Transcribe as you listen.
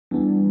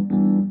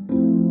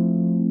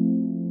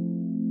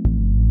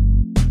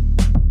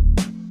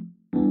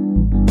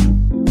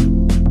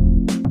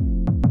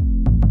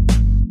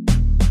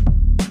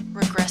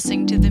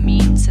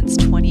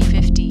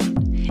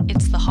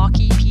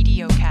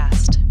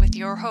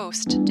your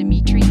host,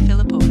 Dmitry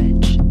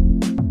Filipovich.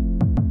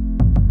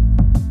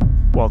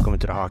 Welcome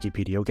to the Hockey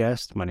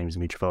PDOcast. My name is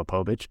Dmitry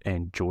Filipovich,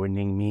 and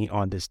joining me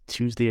on this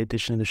Tuesday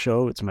edition of the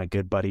show, it's my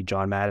good buddy,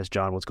 John Mattis.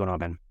 John, what's going on,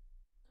 man?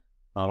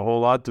 Not a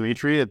whole lot,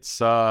 Dmitry.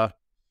 We're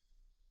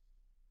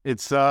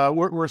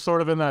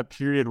sort of in that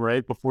period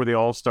right before the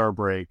All-Star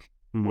break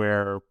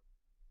where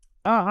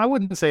I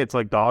wouldn't say it's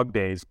like dog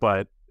days,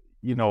 but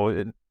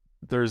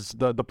there's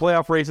the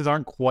playoff races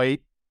aren't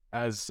quite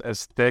as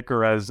thick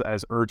or as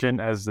urgent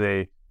as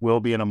they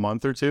will be in a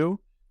month or two.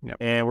 Yep.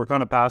 And we're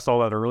kind of past all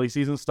that early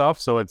season stuff,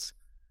 so it's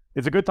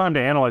a good time to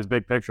analyze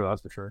big picture,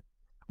 that's for sure.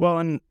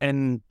 Well,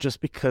 and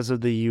just because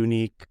of the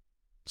unique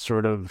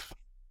sort of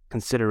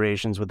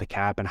considerations with the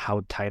cap and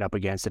how tight up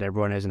against it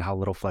everyone is and how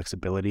little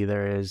flexibility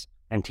there is,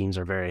 and teams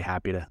are very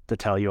happy to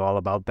tell you all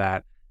about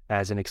that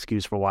as an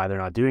excuse for why they're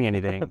not doing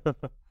anything.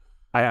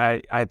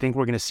 I think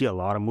we're going to see a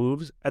lot of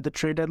moves at the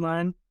trade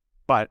deadline,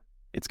 but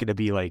it's going to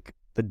be like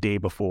the day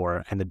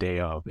before and the day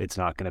of. It's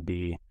not going to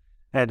be,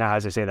 and now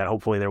as I say that,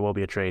 hopefully there will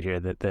be a trade here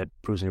that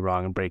proves me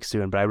wrong and breaks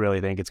soon, but I really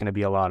think it's going to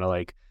be a lot of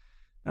like,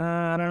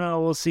 I don't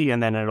know, we'll see,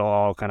 and then it'll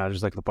all kind of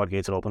just like the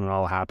floodgates will open and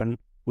all happen,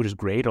 which is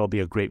great. It'll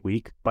be a great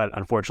week, but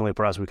unfortunately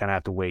for us, we kind of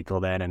have to wait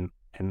till then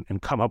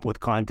and come up with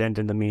content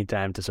in the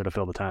meantime to sort of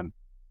fill the time.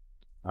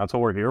 That's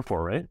what we're here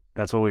for, right?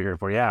 That's what we're here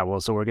for. Yeah.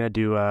 Well, so we're gonna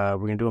do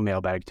a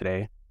mailbag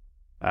today,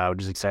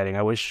 which is exciting.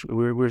 I wish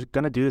we were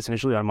gonna do this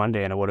initially on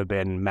Monday, and it would have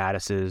been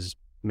Mattis's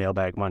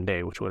Mailbag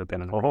Monday, which would have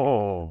been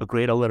a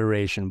great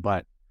alliteration.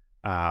 But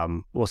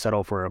we'll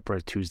settle for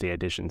a Tuesday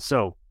edition.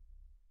 So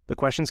the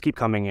questions keep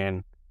coming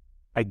in.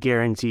 I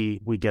guarantee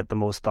we get the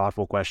most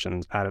thoughtful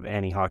questions out of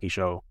any hockey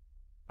show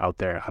out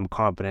there. I'm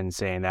confident in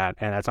saying that,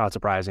 and that's not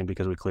surprising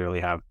because we clearly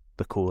have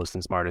the coolest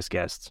and smartest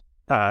guests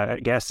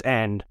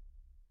and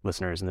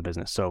listeners in the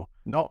business. So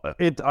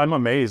I'm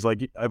amazed.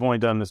 Like, I've only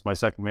done this my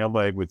second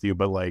mailbag with you,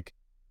 but like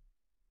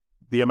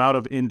the amount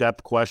of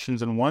in-depth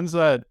questions and ones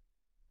that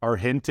are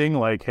hinting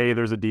like, hey,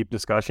 there's a deep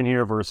discussion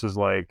here versus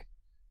like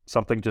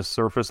something just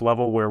surface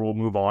level where we'll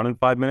move on in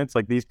 5 minutes.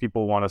 Like, these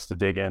people want us to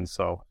dig in.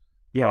 So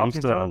yeah, I'm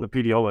still the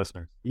PDO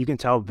listeners. You can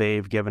tell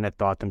they've given it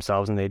thought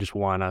themselves, and they just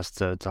want us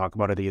to talk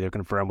about it, to either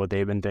confirm what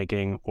they've been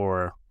thinking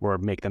or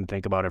make them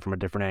think about it from a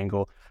different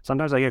angle.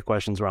 Sometimes I get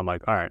questions where I'm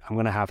like, all right, I'm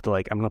going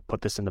to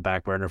put this in the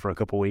back burner for a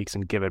couple of weeks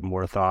and give it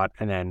more thought.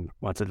 And then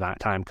once the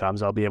time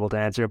comes, I'll be able to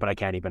answer, but I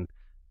can't even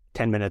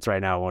 10 minutes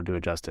right now won't do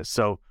it justice.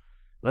 So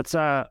let's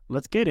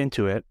get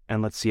into it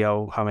and let's see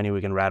how many we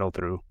can rattle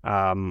through.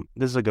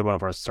 This is a good one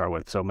for us to start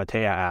with. So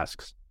Matea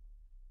asks,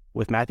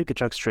 with Matthew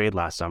Tkachuk's trade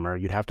last summer,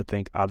 you'd have to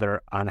think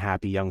other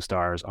unhappy young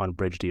stars on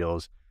bridge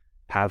deals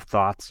have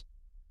thoughts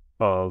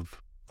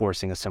of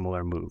forcing a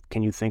similar move.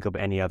 Can you think of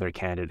any other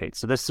candidates?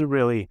 So this is a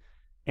really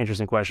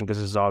interesting question because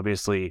this is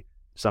obviously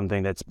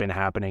something that's been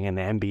happening in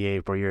the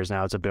NBA for years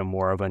now. It's a bit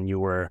more of a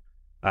newer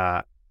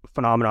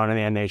phenomenon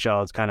in the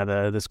NHL. It's kind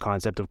of this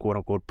concept of quote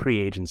unquote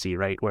pre-agency,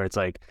 right? Where it's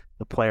like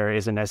the player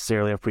isn't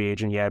necessarily a free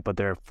agent yet, but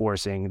they're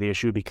forcing the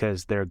issue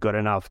because they're good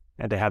enough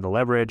and they have the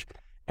leverage,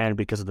 and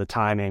because of the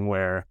timing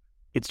where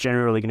it's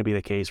generally going to be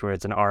the case where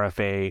it's an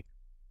RFA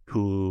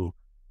who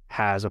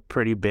has a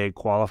pretty big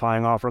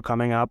qualifying offer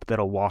coming up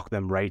that'll walk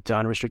them right to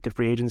unrestricted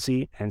free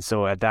agency. And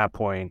so at that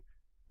point,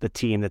 the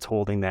team that's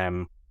holding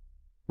them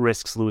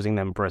risks losing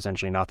them for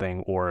essentially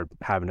nothing or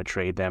having to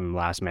trade them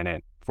last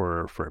minute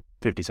for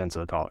 50 cents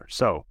of the dollar.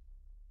 So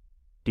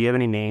do you have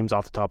any names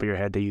off the top of your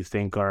head that you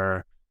think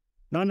are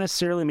not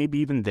necessarily maybe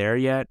even there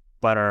yet,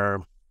 but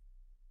are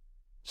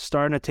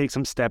starting to take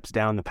some steps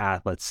down the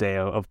path, let's say,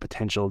 of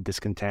potential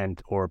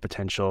discontent or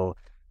potential,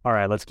 all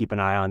right, let's keep an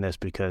eye on this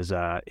because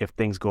if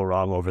things go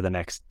wrong over the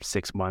next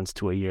 6 months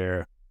to a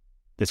year,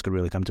 this could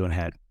really come to an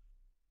head?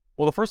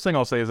 Well, the first thing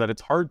I'll say is that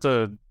it's hard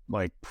to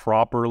like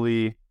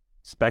properly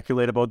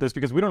speculate about this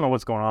because we don't know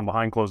what's going on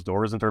behind closed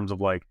doors in terms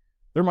of like,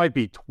 there might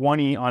be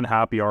 20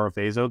 unhappy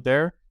RFAs out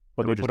there,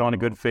 but they put on a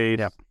good faith.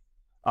 Yep.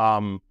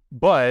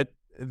 But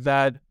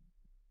that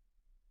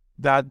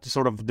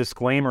sort of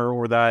disclaimer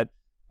or that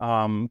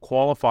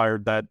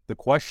qualifier that the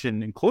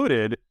question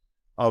included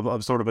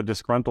of sort of a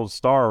disgruntled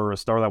star or a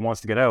star that wants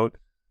to get out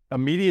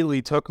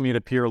immediately took me to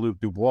Pierre-Luc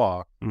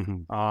Dubois.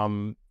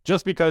 Mm-hmm.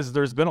 Just because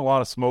there's been a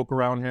lot of smoke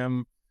around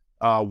him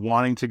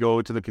wanting to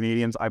go to the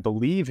Canadiens. I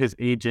believe his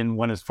agent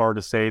went as far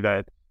to say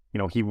that,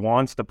 he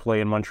wants to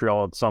play in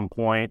Montreal at some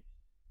point.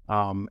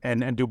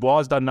 And Dubois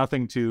has done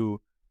nothing to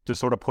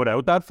sort of put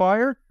out that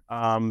fire.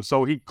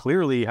 So he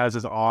clearly has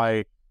his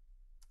eye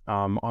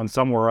on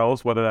somewhere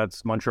else, whether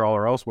that's Montreal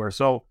or elsewhere.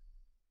 So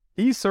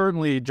he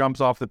certainly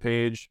jumps off the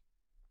page,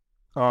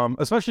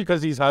 especially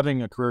because he's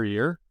having a career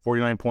year,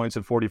 49 points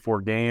in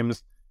 44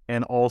 games.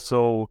 And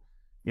also,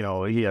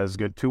 he has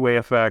good two-way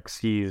effects.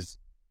 He's,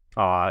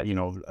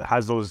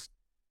 has those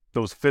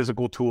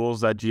physical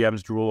tools that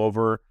GMs drool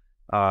over.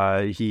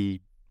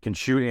 He can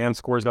shoot and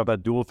score. He's got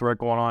that dual threat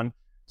going on.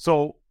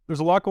 So there's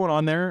a lot going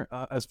on there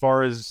as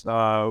far as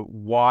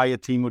why a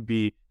team would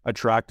be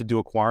attracted to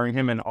acquiring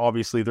him. And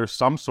obviously there's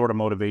some sort of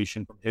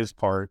motivation from his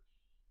part.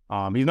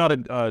 He's not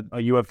a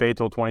UFA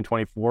till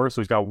 2024,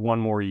 so he's got one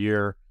more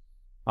year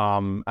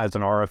as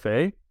an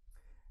RFA,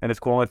 and his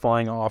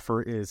qualifying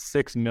offer is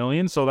 $6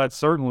 million. So that's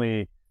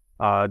certainly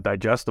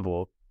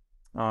digestible.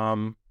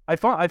 I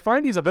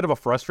find he's a bit of a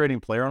frustrating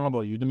player. I don't know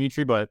about you,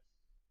 Dimitri, but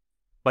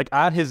like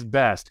at his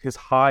best, his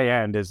high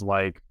end is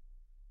like,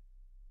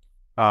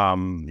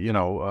 an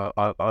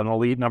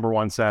elite number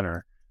one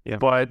center. Yeah.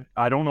 But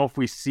I don't know if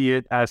we see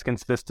it as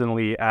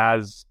consistently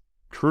as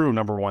true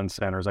number one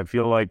centers. I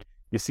feel like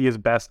you see his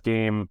best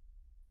game.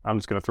 I'm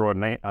just going to throw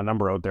a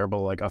number out there, but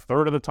like a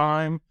third of the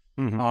time,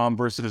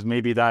 versus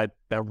maybe that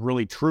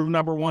really true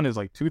number one is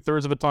like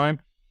 2/3 of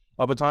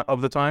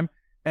the time.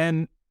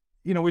 And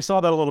we saw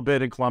that a little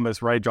bit in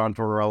Columbus, right? John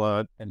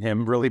Tortorella and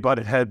him really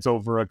butted heads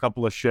over a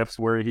couple of shifts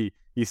where he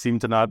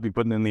seemed to not be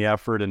putting in the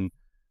effort, and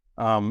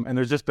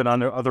there's just been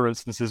other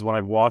instances when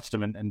I've watched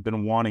him and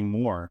been wanting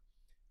more.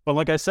 But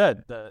like I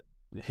said,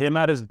 him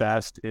at his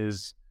best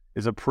is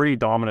a pretty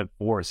dominant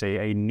force,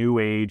 a new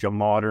age, a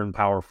modern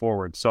power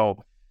forward.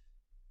 So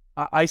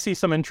I see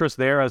some interest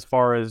there as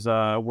far as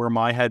where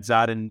my head's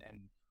at and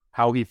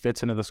how he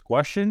fits into this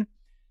question.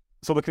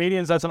 So the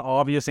Canadiens, that's an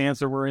obvious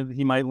answer where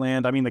he might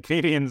land. I mean, the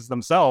Canadiens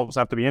themselves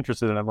have to be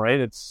interested in him, right?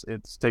 It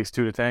takes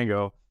two to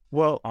tango.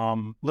 Well,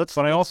 but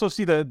I also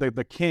see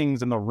the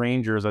Kings and the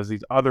Rangers as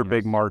these other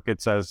big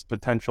markets as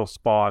potential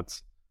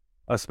spots,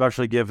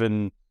 especially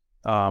given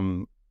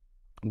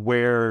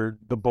where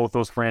both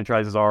those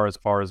franchises are as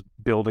far as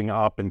building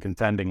up and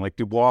contending. Like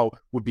Dubois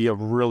would be a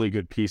really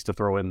good piece to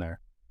throw in there.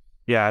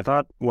 Yeah, I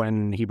thought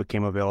when he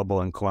became available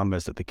in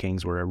Columbus that the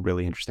Kings were a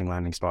really interesting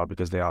landing spot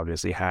because they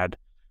obviously had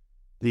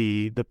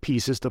the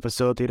pieces to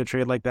facilitate a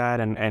trade like that,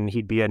 and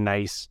he'd be a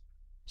nice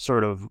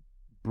sort of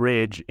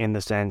bridge in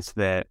the sense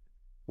that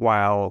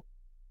while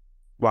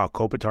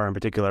Kopitar in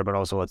particular, but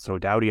also let's throw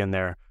Doughty in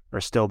there,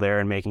 are still there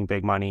and making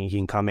big money, he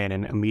can come in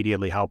and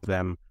immediately help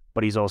them.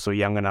 But he's also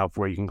young enough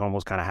where you can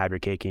almost kind of have your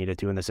cake and eat it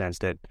too, in the sense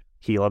that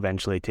he'll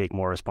eventually take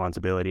more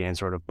responsibility and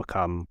sort of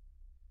become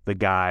the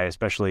guy,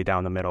 especially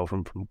down the middle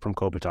from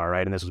Kopitar,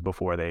 right? And this was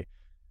before they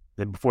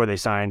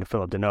signed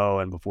Philip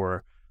Deneau and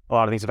before a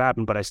lot of things have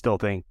happened, but I still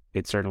think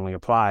it certainly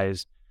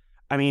applies.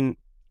 I mean,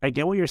 I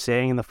get what you're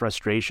saying in the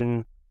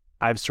frustration.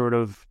 I've sort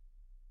of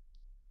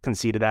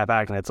conceded that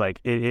fact, and it's like,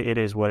 it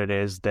is what it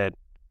is, that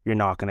you're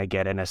not going to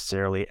get it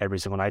necessarily every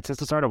single night. Since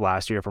the start of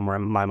last year, from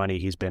my money,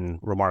 he's been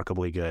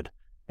remarkably good.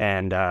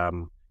 And,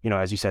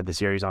 as you said, this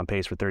year he's on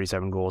pace for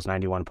 37 goals,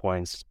 91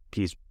 points.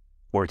 He's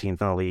 14th in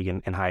the league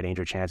in high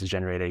danger chances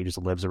generated. He just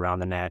lives around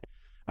the net.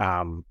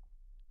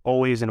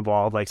 Always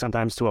involved, like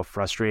sometimes to a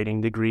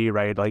frustrating degree,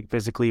 right? Like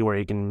physically, where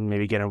he can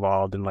maybe get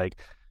involved in like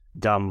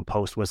dumb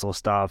post whistle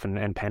stuff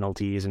and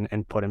penalties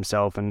and put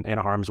himself in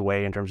harm's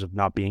way in terms of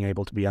not being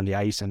able to be on the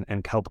ice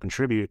and help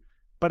contribute.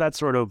 But that's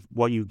sort of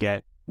what you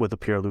get with a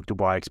Pierre-Luc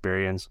Dubois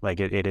experience. Like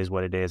it is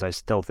what it is. I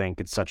still think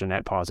it's such a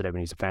net positive,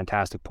 and he's a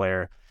fantastic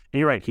player. And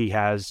you're right,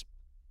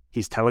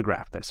 he's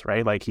telegraphed this,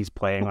 right? Like he's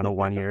playing on a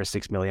 1-year,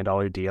 $6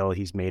 million deal.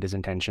 He's made his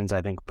intentions,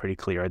 I think, pretty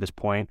clear at this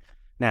point.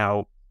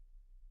 Now,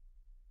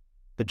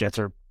 the Jets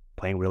are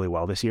playing really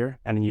well this year.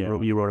 And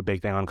you wrote a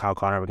big thing on Kyle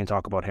Connor. We can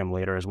talk about him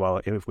later as well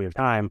if we have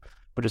time.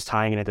 But just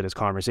tying it into this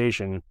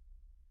conversation,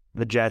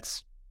 the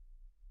Jets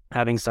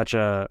having such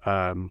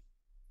a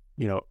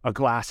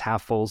glass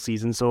half full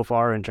season so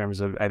far, in terms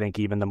of, I think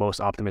even the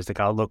most optimistic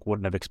outlook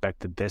wouldn't have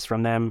expected this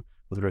from them,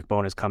 with Rick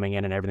Bowness coming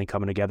in and everything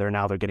coming together.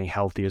 Now they're getting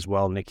healthy as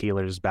well. Nick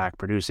Keeler is back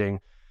producing.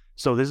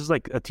 So this is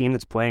like a team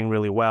that's playing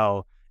really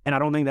well. And I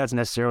don't think that's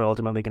necessarily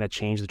ultimately going to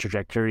change the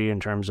trajectory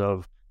in terms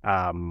of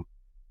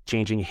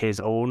changing his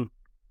own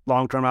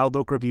long-term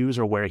outlook reviews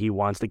or where he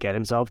wants to get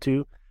himself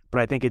to.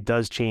 But I think it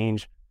does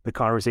change the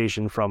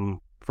conversation from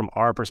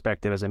our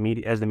perspective as the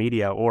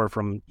media, or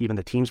from even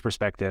the team's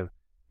perspective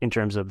in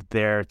terms of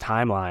their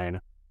timeline.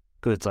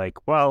 Because it's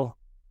like, well,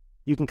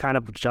 you can kind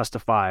of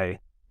justify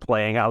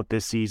playing out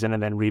this season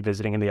and then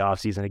revisiting in the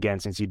offseason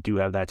again, since you do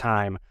have that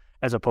time,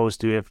 as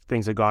opposed to if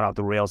things had gone off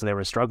the rails and they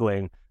were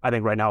struggling. I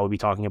think right now we'll be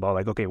talking about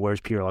like, okay,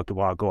 where's Pierre-Luc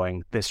Dubois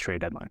going this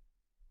trade deadline?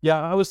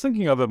 Yeah, I was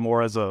thinking of it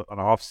more as an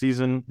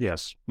off-season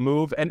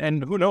move.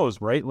 And who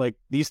knows, right? Like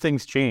these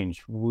things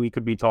change. We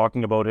could be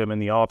talking about him in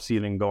the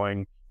off-season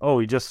going, oh,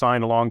 he just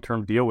signed a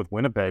long-term deal with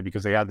Winnipeg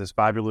because they had this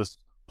fabulous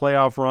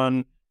playoff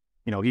run.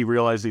 He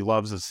realized he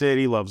loves the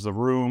city, loves the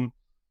room,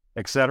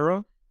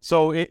 etc.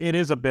 So it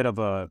is a bit of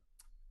a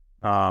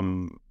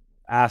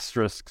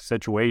asterisk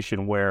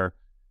situation where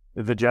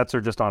the Jets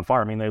are just on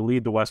fire. I mean, they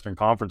lead the Western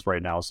Conference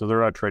right now, so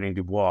they're out trading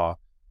Dubois,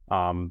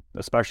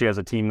 especially as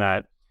a team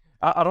that,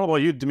 I don't know about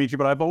you, Dimitri,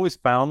 but I've always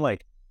found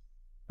like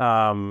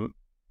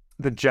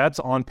the Jets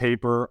on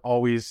paper,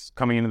 always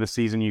coming into the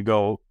season, you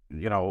go,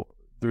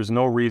 there's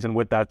no reason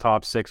with that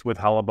top six, with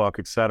Hellebuck,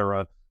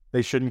 etc.,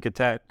 they shouldn't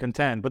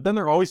contend. But then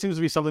there always seems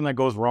to be something that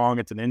goes wrong.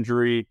 It's an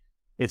injury.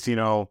 It's,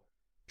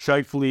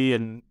 Scheifele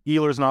and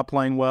Ehlers not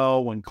playing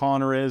well when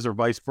Connor is, or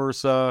vice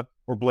versa,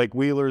 or Blake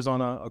Wheeler's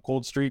on a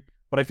cold streak.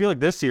 But I feel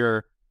like this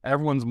year,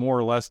 everyone's more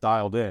or less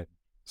dialed in.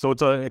 So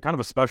it's a kind of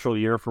a special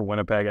year for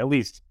Winnipeg, at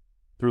least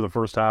through the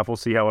first half. We'll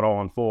see how it all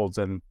unfolds.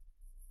 And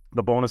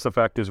the bonus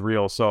effect is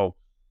real. So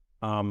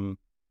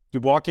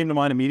Dubois came to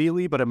mind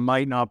immediately, but it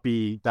might not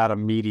be that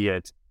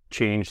immediate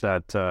change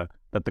that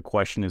that the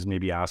question is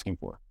maybe asking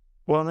for.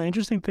 Well, the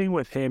interesting thing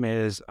with him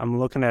is I'm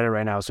looking at it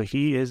right now. So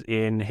he is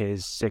in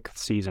his 6th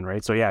season,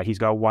 right? So yeah, he's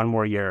got one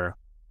more year.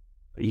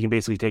 You can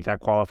basically take that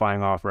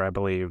qualifying offer, I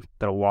believe,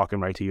 that'll walk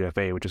him right to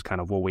UFA, which is kind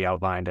of what we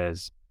outlined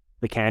as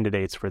the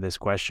candidates for this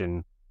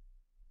question.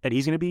 And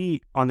he's going to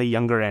be on the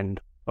younger end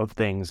of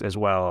things as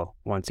well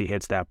once he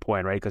hits that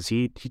point, right? Because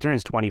he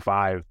turns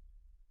 25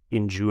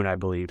 in June, I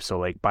believe. So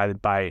like by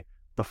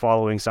the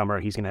following summer,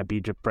 he's going to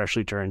be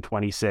freshly turned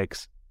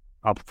 26,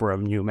 up for a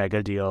new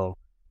mega deal,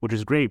 which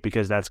is great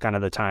because that's kind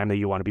of the time that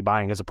you want to be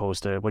buying, as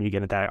opposed to when you get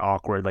into that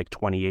awkward like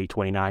 28,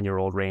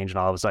 29-year-old range, and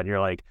all of a sudden you're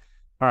like,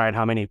 all right,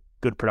 how many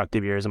good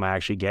productive years am I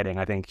actually getting?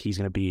 I think he's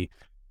going to be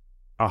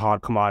a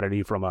hot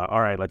commodity from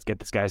all right, let's get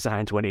this guy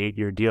signed to an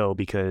 8-year deal,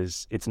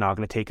 because it's not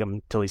going to take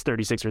him till he's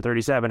 36 or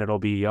 37. It'll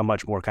be a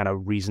much more kind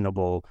of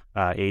reasonable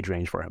age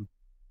range for him.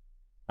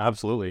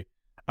 Absolutely.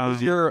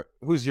 Who's your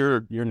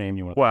name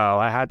you want? Well,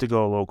 I had to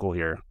go local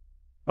here.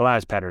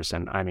 Elias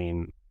Pettersson. I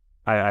mean,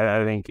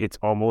 I think it's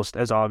almost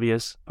as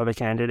obvious of a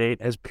candidate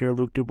as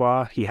Pierre-Luc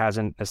Dubois. He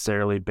hasn't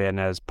necessarily been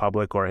as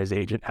public, or his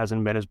agent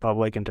hasn't been as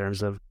public in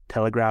terms of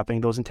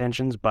telegraphing those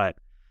intentions. But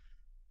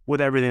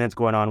with everything that's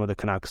going on with the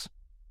Canucks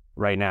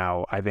right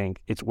now, I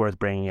think it's worth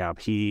bringing up.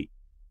 He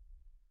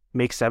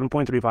makes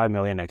 $7.35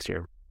 million next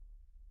year.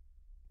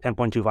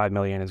 $10.25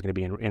 million is going to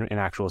be in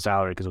actual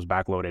salary because it was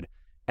backloaded.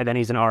 And then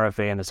he's an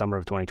RFA in the summer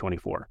of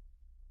 2024.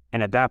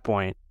 And at that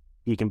point,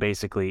 he can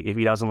basically, if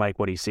he doesn't like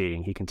what he's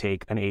seeing, he can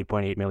take an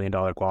 $8.8 million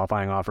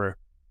qualifying offer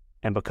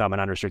and become an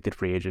unrestricted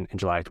free agent in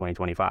July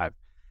 2025.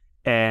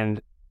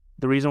 And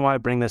the reason why I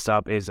bring this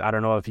up is, I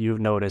don't know if you've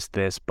noticed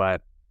this,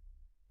 but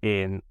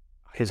in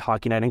his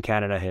Hockey Night in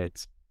Canada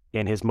hits,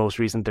 in his most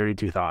recent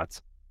 32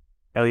 Thoughts,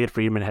 Elliot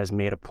Friedman has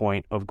made a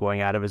point of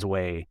going out of his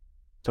way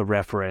to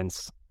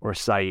reference or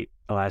cite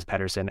Elias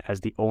Pettersson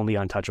as the only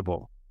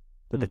untouchable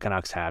that the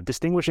Canucks have,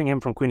 distinguishing him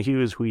from Quinn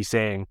Hughes, who he's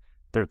saying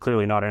they're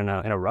clearly not in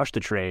a rush to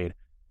trade,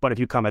 but if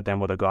you come at them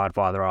with a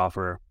Godfather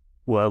offer,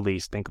 we'll at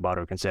least think about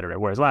it or consider it.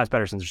 Whereas Elias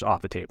Pettersson's just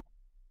off the table.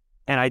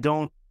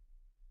 And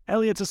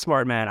Elliot's a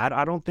smart man.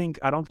 I don't think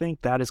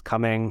that is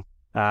coming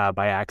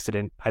by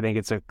accident. I think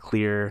it's a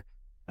clear,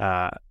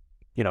 and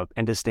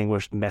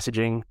distinguished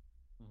messaging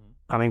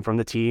coming from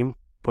the team,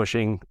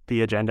 pushing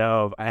the agenda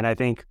of, and I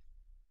think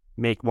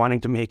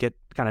wanting to make it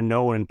kind of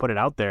known and put it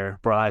out there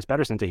for Elias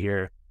Pettersson to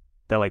hear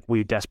that, like,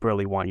 we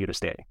desperately want you to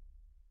stay,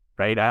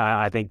 right?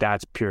 I think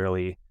that's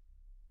purely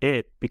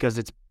it, because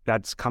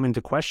that's come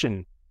into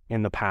question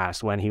in the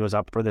past when he was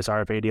up for this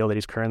RFA deal that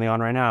he's currently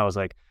on right now. It was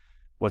like,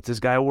 what's this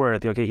guy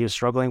worth? Okay, he was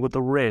struggling with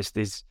the wrist.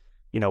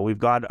 We've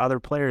got other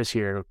players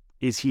here.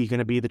 Is he going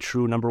to be the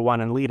true number one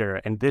and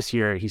leader? And this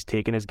year, he's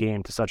taken his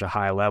game to such a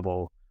high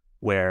level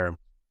where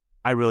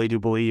I really do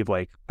believe,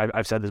 like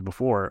I've said this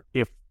before,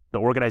 if the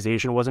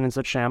organization wasn't in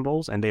such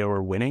shambles and they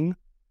were winning,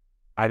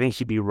 I think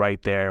he'd be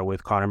right there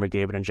with Connor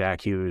McDavid and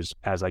Jack Hughes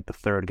as like the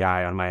third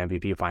guy on my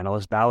MVP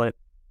finalist ballot.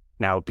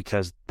 Now,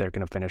 because they're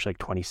going to finish like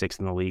 26th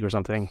in the league or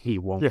something, he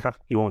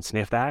won't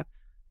sniff that.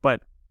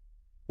 But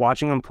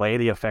watching him play,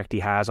 the effect he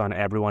has on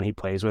everyone he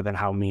plays with, and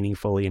how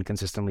meaningfully and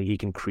consistently he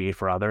can create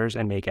for others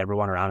and make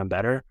everyone around him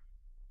better.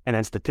 And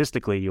then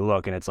statistically, you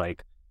look and it's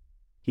like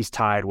he's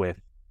tied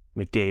with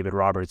McDavid,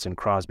 Robertson,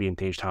 Crosby, and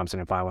Tage Thompson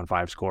in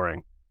 5-on-5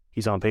 scoring.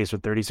 He's on pace for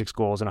 36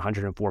 goals and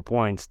 104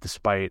 points,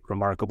 despite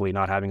remarkably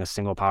not having a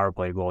single power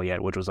play goal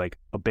yet, which was like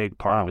a big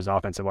part of his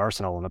offensive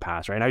arsenal in the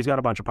past. Right now, he's got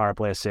a bunch of power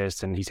play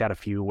assists, and he's had a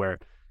few where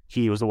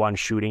he was the one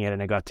shooting it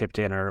and it got tipped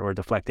in or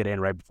deflected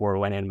in right before it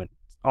went in. But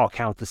all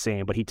counts the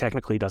same. But he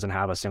technically doesn't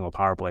have a single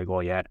power play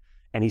goal yet,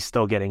 and he's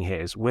still getting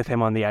his. With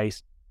him on the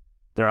ice,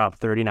 they're up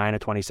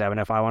 39-27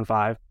 at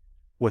 5-on-5.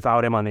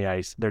 Without him on the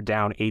ice, they're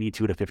down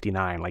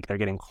 82-59. Like, they're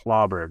getting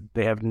clobbered.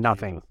 They have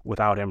nothing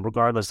without him,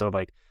 regardless of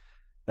like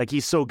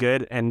he's so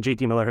good, and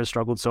JT Miller has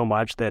struggled so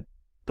much that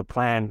the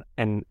plan,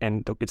 and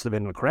it's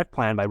been the correct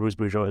plan by Bruce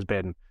Boudreau, has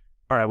been,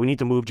 all right, we need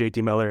to move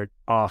JT Miller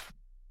off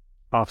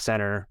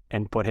center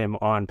and put him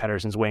on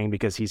Pettersson's wing,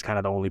 because he's kind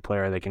of the only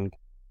player that can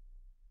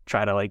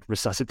try to like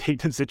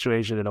resuscitate the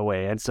situation in a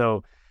way. And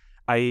so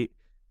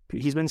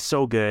he's been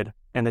so good,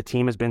 and the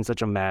team has been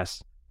such a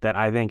mess that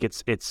I think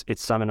it's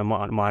something to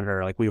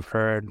monitor. Like, we've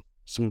heard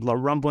some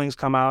rumblings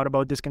come out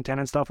about discontent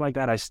and stuff like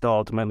that. I still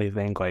ultimately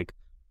think, like,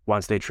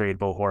 once they trade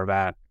Bo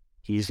Horvat,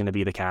 he's going to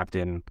be the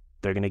captain.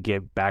 They're going to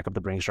give back up the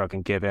Brinks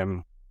and give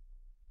him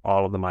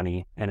all of the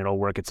money, and it'll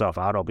work itself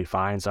out. It'll be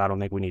fine. So I don't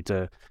think we need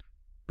to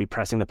be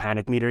pressing the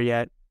panic meter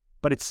yet.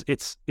 But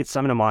it's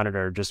something to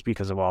monitor, just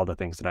because of all the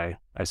things that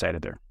I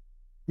cited there.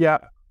 Yeah,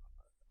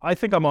 I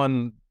think I'm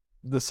on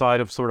the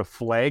side of sort of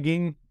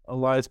flagging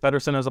Elias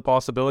Pettersson as a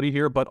possibility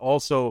here, but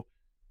also,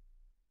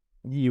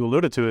 you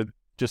alluded to it,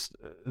 just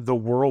the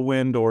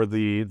whirlwind or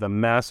the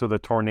mess or the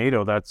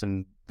tornado that's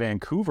in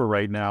Vancouver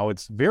right now.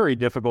 It's very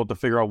difficult to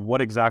figure out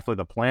what exactly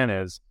the plan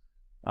is.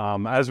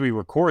 As we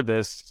record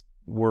this,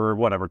 we're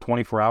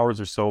 24 hours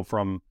or so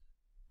from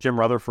Jim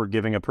Rutherford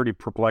giving a pretty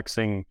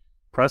perplexing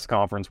press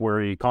conference where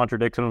he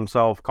contradicted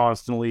himself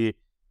constantly.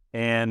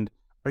 And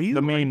Are you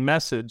the main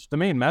message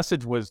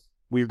was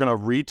we're going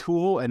to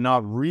retool and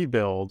not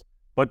rebuild.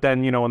 But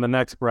then, in the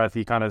next breath,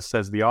 he kind of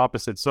says the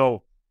opposite.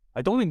 So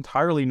I don't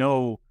entirely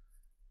know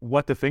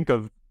what to think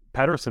of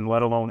Pettersson,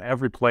 let alone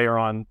every player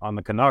on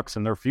the Canucks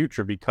and their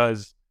future,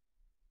 because,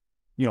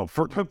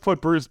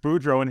 put Bruce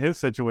Boudreau in his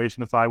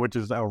situation aside, which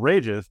is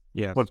outrageous.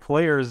 Yeah. But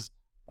players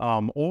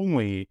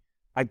only,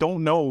 I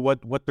don't know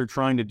what they're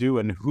trying to do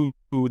and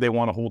who they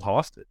want to hold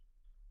hostage.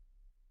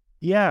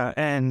 Yeah,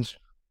 and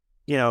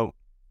the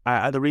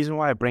reason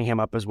why I bring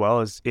him up as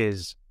well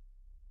is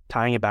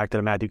tying it back to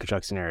the Matthew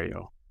Tkachuk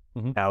scenario.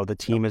 Mm-hmm. Now the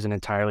team is an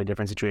entirely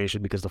different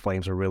situation because the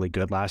Flames were really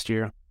good last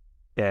year,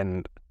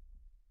 and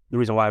the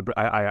reason why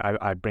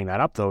I bring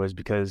that up though is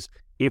because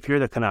if you're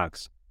the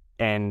Canucks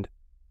and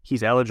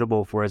he's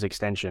eligible for his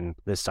extension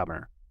this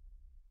summer,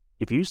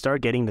 if you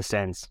start getting the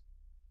sense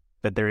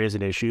that there is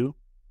an issue,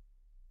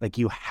 like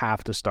you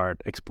have to start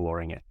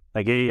exploring it.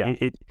 Like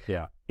it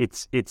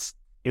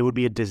would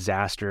be a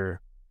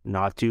disaster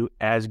not to.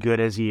 As good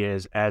as he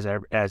is, as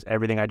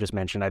everything I just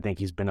mentioned, I think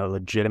he's been a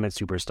legitimate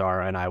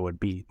superstar, and I would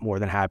be more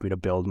than happy to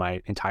build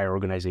my entire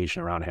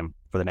organization around him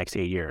for the next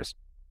 8 years.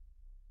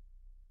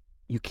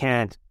 You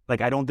can't,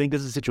 I don't think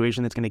this is a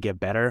situation that's going to get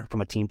better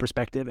from a team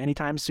perspective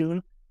anytime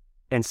soon.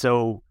 And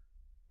so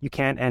you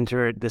can't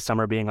enter it this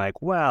summer being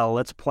like, well,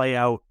 let's play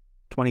out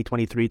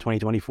 2023,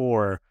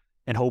 2024,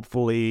 and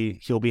hopefully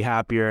he'll be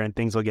happier and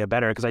things will get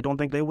better, because I don't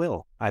think they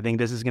will. I think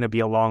this is going to be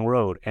a long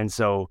road. And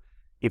so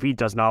if he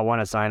does not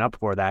want to sign up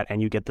for that and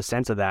you get the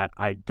sense of that,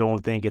 I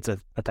don't think it's a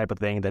type of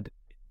thing that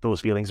those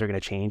feelings are going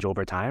to change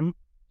over time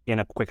in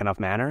a quick enough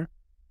manner.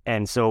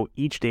 And so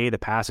each day that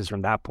passes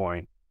from that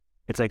point,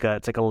 it's like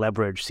a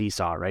leverage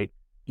seesaw, right?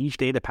 Each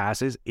day that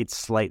passes, it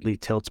slightly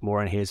tilts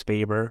more in his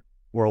favor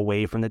or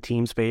away from the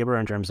team's favor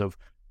in terms of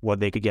what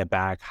they could get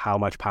back, how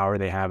much power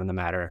they have in the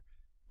matter.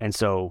 And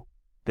so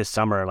this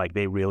summer,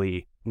 they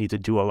really need to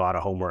do a lot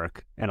of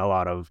homework and a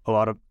lot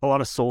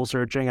of soul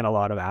searching and a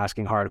lot of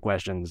asking hard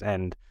questions.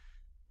 And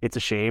it's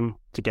a shame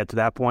to get to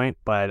that point,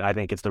 but I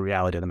think it's the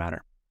reality of the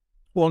matter.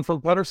 Well, and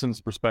from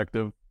Pettersson's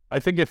perspective, I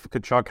think if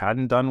Tkachuk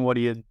hadn't done what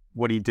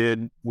he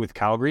did with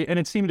Calgary, and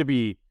it seemed to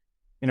be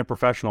in a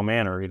professional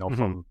manner,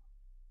 from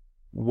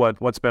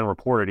what's been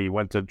reported, he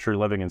went to True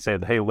Living and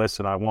said, "Hey,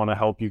 listen, I want to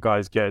help you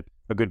guys get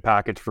a good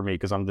package for me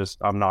because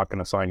I'm not going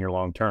to sign here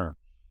long term."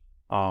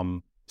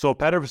 So if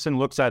Pettersson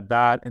looks at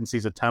that and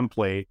sees a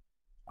template,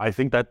 I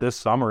think that this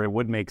summer it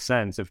would make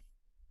sense, if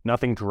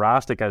nothing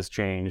drastic has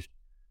changed,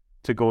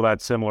 to go that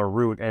similar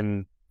route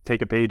and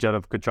take a page out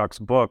of Tkachuk's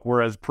book.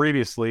 Whereas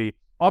previously,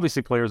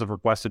 obviously players have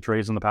requested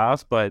trades in the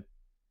past, but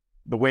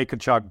the way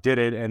Tkachuk did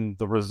it and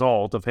the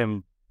result of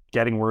him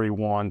getting where he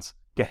wants,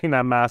 getting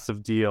that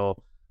massive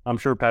deal, I'm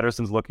sure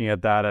Pettersson's looking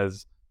at that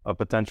as a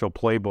potential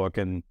playbook.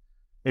 And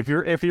if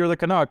you're the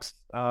Canucks,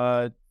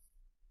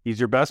 he's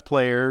your best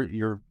player,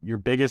 your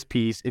biggest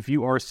piece. If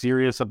you are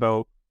serious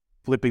about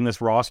flipping this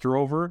roster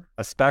over,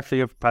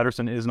 especially if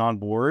Pettersson isn't on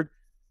board,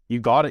 you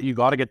got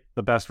to get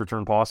the best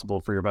return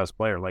possible for your best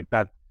player. Like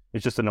that,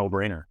 it's just a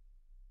no-brainer.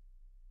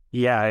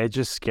 Yeah, it's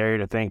just scary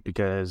to think,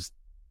 because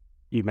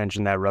you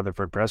mentioned that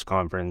Rutherford press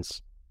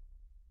conference.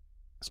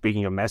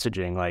 Speaking of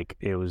messaging,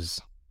 it was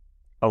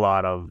a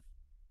lot of,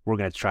 we're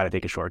going to try to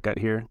take a shortcut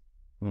here,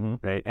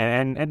 right?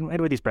 And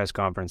with these press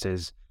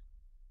conferences,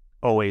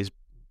 always,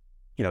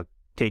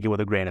 take it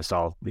with a grain of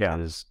salt,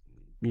 because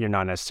you're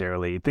not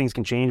necessarily, things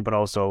can change, but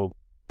also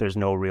there's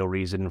no real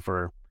reason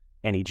for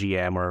any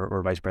GM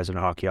or vice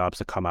president of hockey ops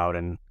to come out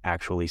and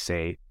actually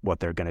say what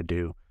they're going to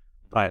do.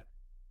 But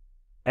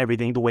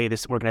everything, the way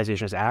this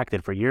organization has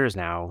acted for years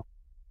now,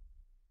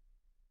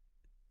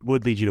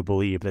 would lead you to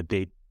believe that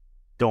they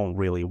don't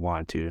really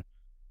want to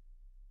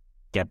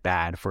get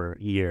bad for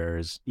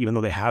years, even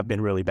though they have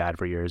been really bad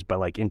for years, but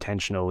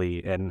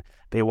intentionally, and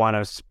they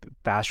want to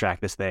fast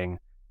track this thing.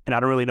 And I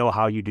don't really know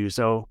how you do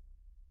so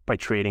by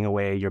trading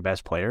away your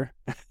best player.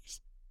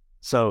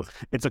 So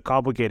it's a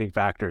complicating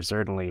factor,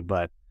 certainly,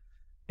 but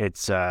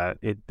it's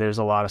there's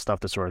a lot of stuff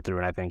to sort through,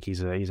 and I think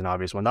he's an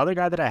obvious one. The other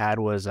guy that I had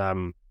was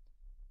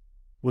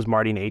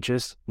Marty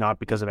Necas, not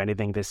because of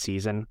anything this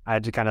season. I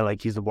had to kind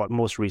of he's the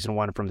most recent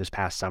one from this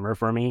past summer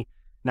for me.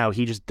 Now,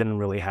 he just didn't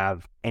really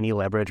have any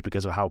leverage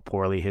because of how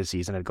poorly his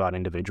season had gone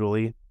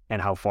individually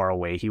and how far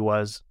away he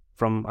was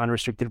from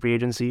unrestricted free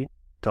agency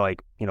to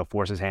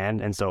force his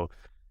hand. And so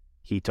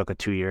he took a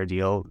 2-year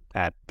deal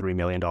at $3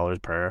 million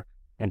per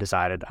and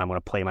decided, I'm going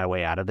to play my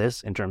way out of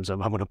this in terms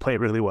of I'm going to play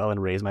really well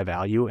and raise my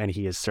value. And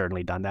he has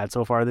certainly done that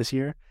so far this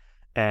year.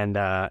 And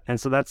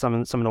so that's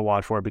something to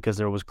watch for, because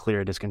there was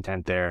clear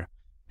discontent there.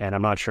 And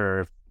I'm not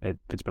sure if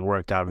it's been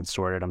worked out and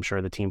sorted. I'm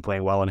sure the team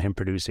playing well and him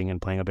producing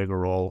and playing a bigger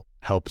role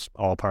helps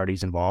all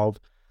parties involved.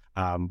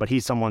 But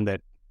he's someone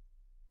that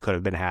could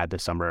have been had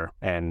this summer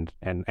and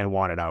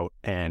wanted out.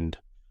 And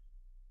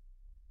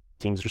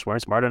teams just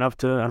weren't smart enough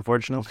to,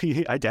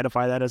 unfortunately,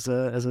 identify that as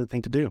a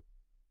thing to do.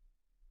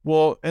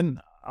 Well,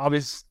 and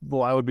obviously,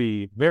 I would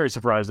be very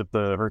surprised if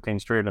the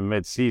Hurricanes traded him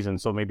mid-season.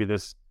 So maybe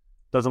this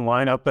doesn't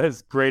line up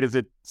as great as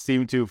it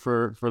seemed to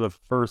for the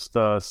first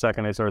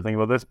second I started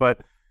thinking about this. But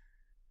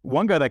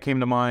one guy that came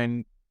to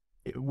mind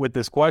with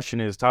this question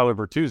is Tyler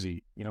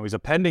Bertuzzi. He's a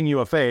pending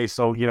UFA,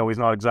 so, he's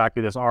not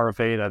exactly this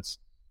RFA that's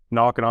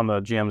knocking on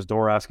the GM's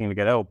door asking to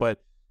get out, but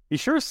he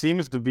sure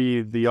seems to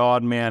be the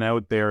odd man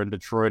out there in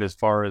Detroit as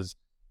far as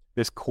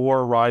this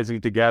core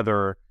rising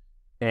together.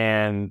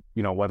 And,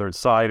 whether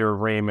it's Seider,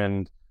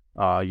 Raymond,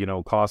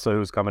 Casa,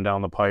 who's coming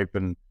down the pipe,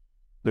 and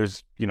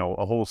there's,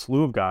 a whole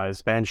slew of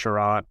guys. Ben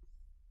Sherratt.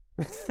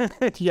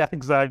 Yeah,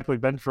 exactly.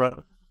 Ben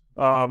Sherratt.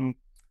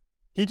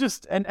 He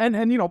just, and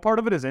part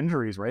of it is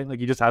injuries, right? Like,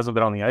 he just hasn't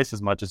been on the ice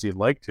as much as he'd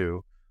like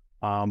to.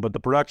 But the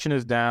production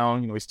is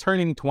down. He's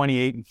turning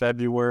 28 in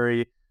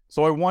February.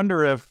 So I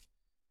wonder if,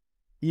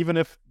 even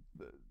if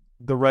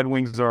the Red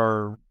Wings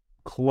are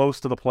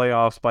close to the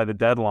playoffs by the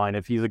deadline,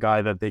 if he's a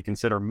guy that they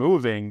consider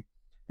moving.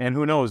 And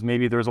who knows,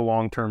 maybe there's a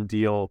long-term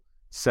deal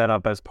set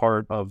up as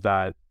part of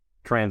that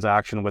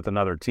transaction with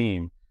another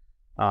team.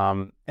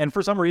 And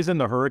for some reason,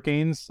 the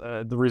Hurricanes,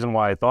 the reason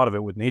why I thought of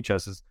it with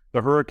Necas is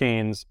the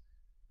Hurricanes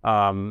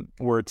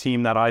were a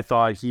team that I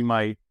thought he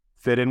might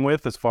fit in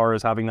with as far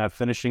as having that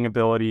finishing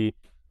ability,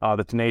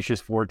 the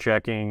tenacious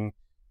forechecking.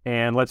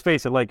 And let's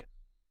face it, like,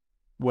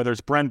 whether it's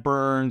Brent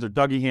Burns or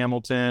Dougie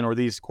Hamilton or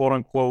these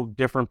quote-unquote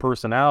different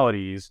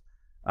personalities,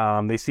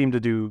 they seem to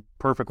do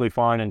perfectly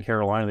fine in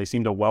Carolina. They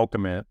seem to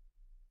welcome it.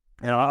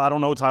 And I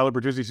don't know Tyler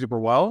Bertuzzi super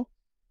well,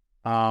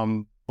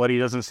 but he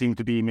doesn't seem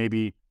to be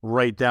maybe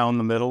right down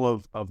the middle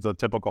of the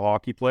typical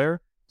hockey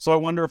player. So I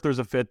wonder if there's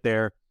a fit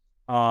there.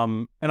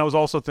 And I was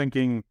also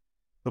thinking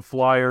the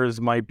Flyers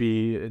might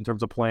be, in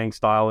terms of playing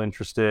style,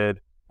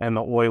 interested, and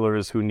the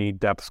Oilers, who need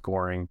depth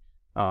scoring.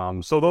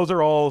 So those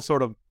are all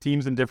sort of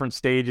teams in different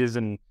stages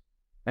and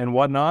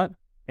whatnot.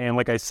 And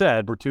like I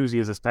said, Bertuzzi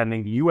is a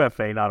pending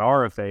UFA, not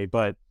RFA,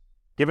 but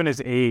given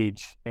his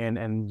age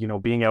and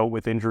being out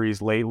with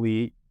injuries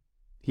lately,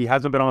 he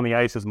hasn't been on the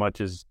ice as much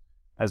as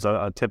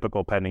a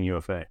typical pending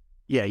UFA.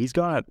 Yeah, he's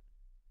got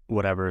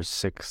whatever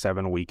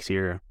 6-7 weeks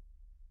here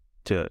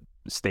to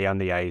stay on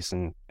the ice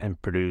and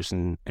produce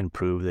and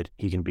prove that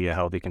he can be a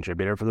healthy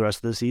contributor for the rest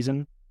of the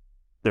season.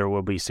 There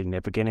will be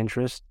significant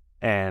interest,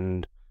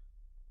 and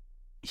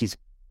he's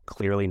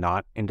clearly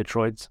not in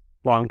Detroit's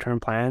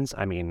long-term plans.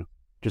 I mean,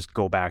 just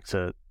go back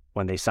to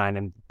when they signed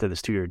him to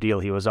this 2-year deal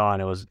he was on.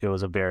 It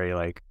was a very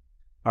like,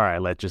 all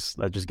right, let's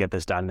just get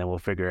this done, and then we'll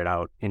figure it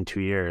out in 2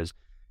 years.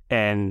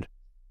 And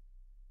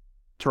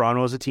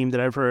Toronto is a team that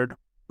I've heard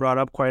brought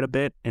up quite a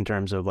bit in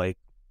terms of like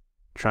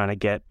trying to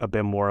get a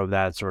bit more of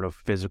that sort of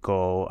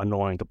physical,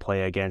 annoying to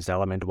play against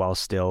element while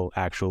still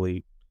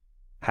actually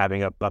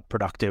having a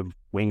productive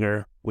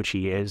winger, which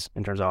he is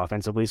in terms of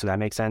offensively. So that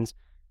makes sense.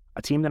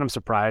 A team that I'm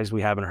surprised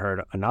we haven't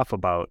heard enough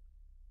about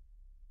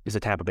is the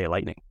Tampa Bay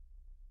Lightning,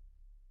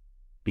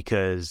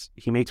 because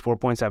he makes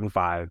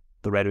 4.75.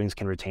 The Red Wings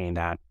can retain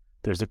that.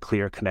 There's a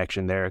clear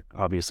connection there,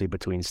 obviously,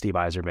 between Steve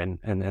Yzerman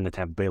and the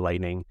Tampa Bay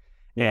Lightning.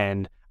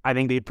 And I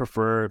think they'd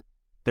prefer,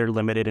 they're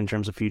limited in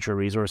terms of future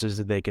resources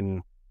that they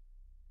can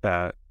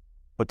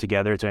put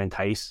together to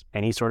entice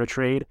any sort of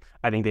trade.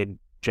 I think they'd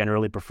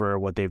generally prefer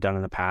what they've done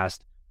in the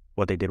past,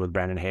 what they did with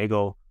Brandon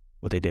Hagel,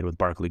 what they did with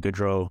Barclay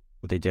Goodrow,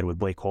 what they did with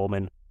Blake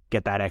Coleman,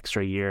 get that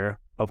extra year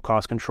of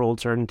cost-controlled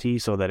certainty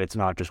so that it's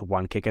not just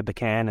one kick at the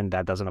can, and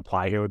that doesn't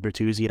apply here with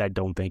Bertuzzi. I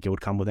don't think it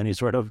would come with any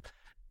sort of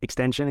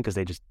extension because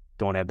they just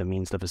don't have the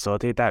means to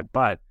facilitate that.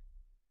 But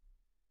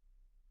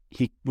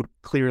he would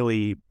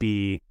clearly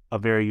be a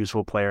very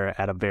useful player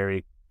at a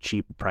very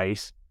cheap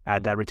price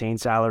at that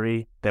retained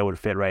salary that would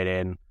fit right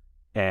in.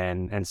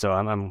 And so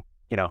I'm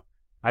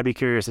I'd be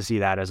curious to see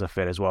that as a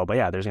fit as well. But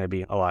yeah, there's going to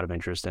be a lot of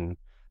interest, and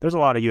there's a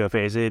lot of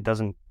UFAs. It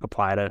doesn't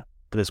apply to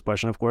this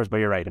question, of course, but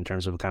you're right in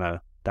terms of kind of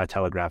that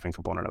telegraphing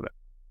component of it.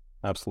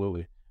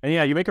 Absolutely. And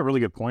yeah, you make a really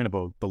good point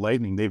about the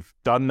Lightning. They've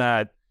done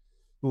that,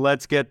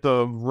 let's get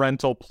the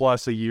rental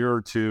plus a year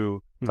or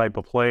two type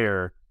of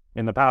player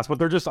in the past,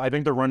 but I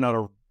think they're running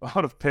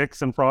out of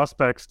picks and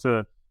prospects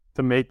to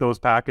make those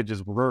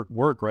packages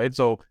work, right?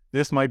 So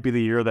this might be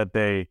the year that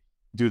they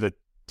do the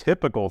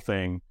typical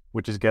thing,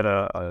 which is get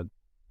a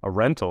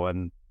rental.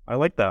 And I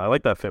like that. I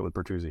like that fit with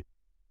Bertuzzi.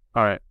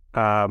 All right.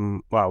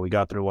 Wow, we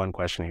got through one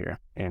question here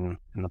in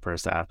the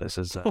first half. This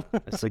is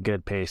it's a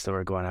good pace that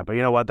we're going at. But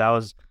you know what? That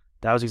was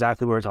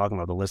exactly what we're talking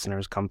about. The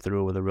listeners come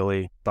through with a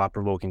really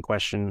thought-provoking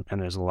question,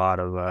 and there's a lot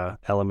of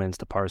elements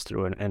to parse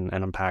through and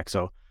unpack.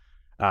 So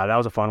that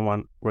was a fun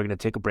one. We're going to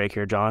take a break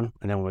here, John,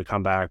 and then when we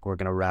come back, we're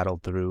going to rattle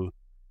through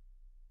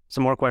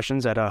some more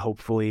questions at a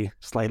hopefully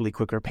slightly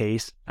quicker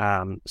pace.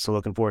 So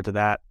looking forward to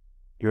that.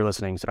 You're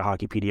listening to the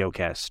Hockey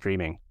PDOcast,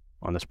 streaming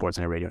on the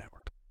Sportsnet Radio Network.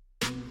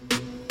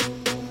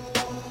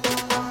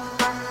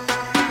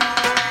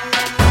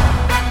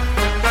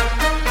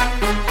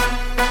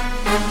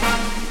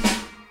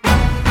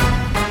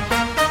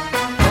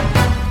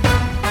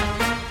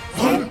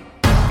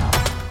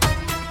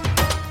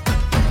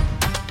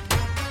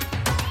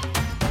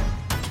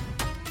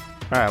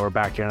 All right, we're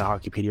back here on the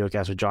Hockey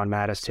PDOcast with John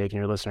Mattis taking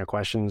your listener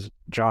questions.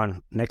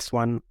 John, next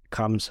one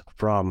comes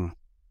from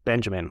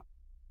Benjamin.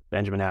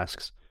 Benjamin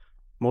asks,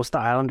 most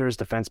of the Islanders'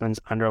 defensemen's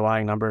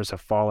underlying numbers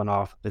have fallen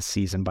off this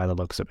season by the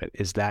looks of it.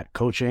 Is that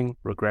coaching,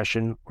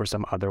 regression, or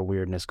some other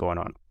weirdness going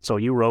on? So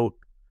you wrote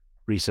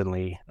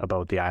recently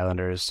about the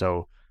Islanders,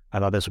 so I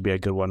thought this would be a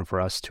good one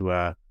for us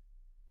to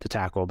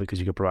tackle because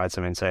you could provide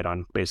some insight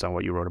on based on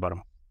what you wrote about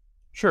them.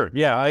 Sure.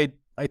 Yeah,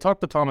 I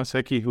talked to Thomas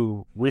Hickey,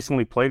 who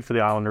recently played for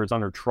the Islanders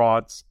under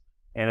Trotz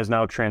and has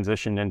now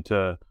transitioned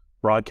into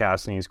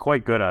broadcasting. He's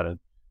quite good at it,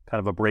 kind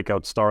of a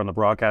breakout star in the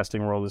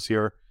broadcasting world this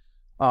year.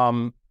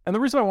 And the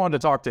reason I wanted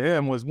to talk to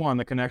him was, one,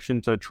 the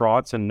connection to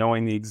Trotz and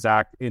knowing the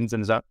exact ins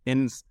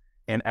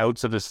and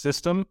outs of his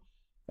system.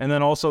 And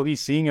then also he's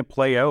seeing it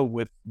play out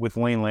with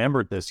Lane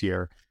Lambert this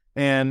year.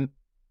 And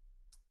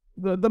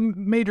the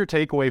major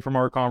takeaway from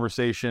our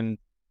conversation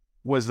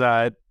was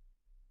that,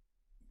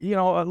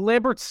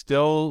 Lambert's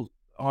still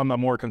on the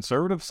more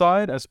conservative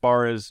side as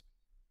far as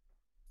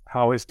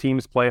how his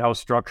teams play, how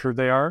structured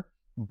they are.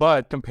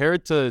 But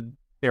compared to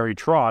Barry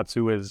Trotz,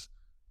 who is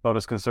about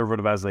as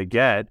conservative as they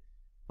get,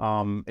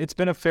 it's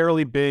been a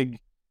fairly big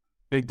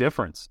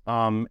difference.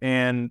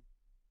 And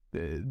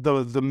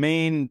the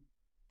main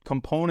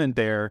component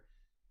there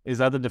is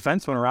that the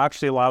defensemen are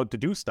actually allowed to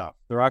do stuff.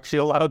 They're actually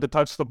allowed to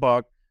touch the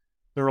puck.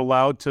 They're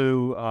allowed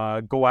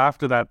to go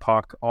after that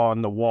puck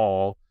on the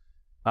wall,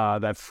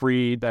 that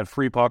free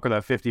puck or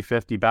that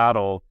 50-50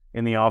 battle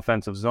in the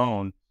offensive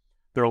zone.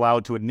 They're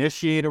allowed to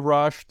initiate a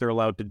rush. They're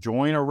allowed to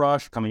join a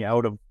rush coming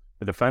out of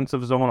the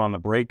defensive zone on the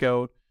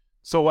breakout.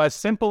 So as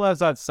simple as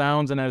that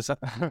sounds, and as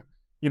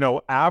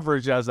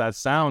average as that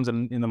sounds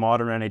in the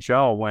modern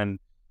NHL, when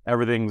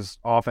everything's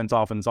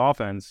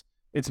offense,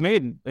 it's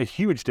made a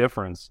huge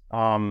difference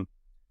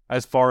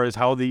as far as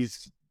how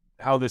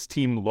this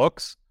team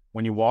looks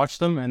when you watch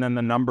them, and then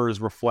the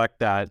numbers reflect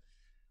that.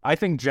 I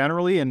think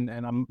generally, and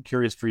I'm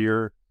curious for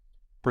your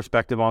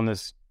perspective on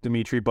this,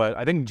 Dimitri, but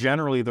I think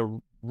generally the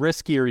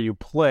riskier you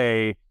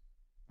play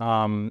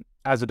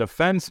as a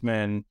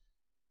defenseman,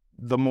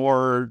 the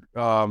more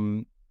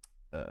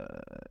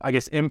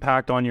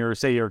impact on your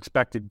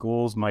expected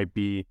goals might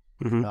be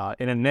in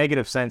a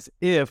negative sense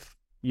if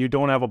you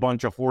don't have a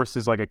bunch of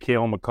horses like a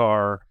Cale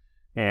Makar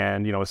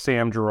and, a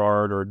Sam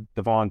Girard or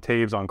Devon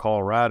Toews on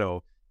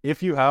Colorado.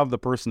 If you have the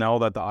personnel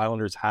that the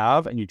Islanders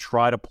have and you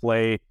try to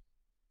play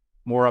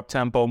more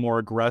up-tempo, more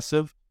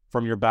aggressive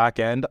from your back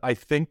end, I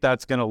think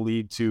that's going to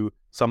lead to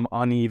some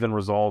uneven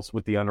results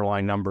with the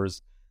underlying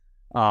numbers.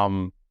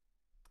 So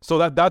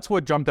that's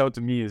what jumped out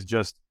to me, is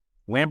just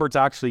Lambert's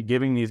actually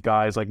giving these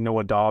guys like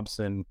Noah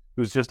Dobson,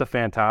 who's just a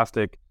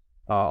fantastic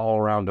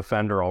all-around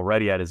defender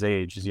already at his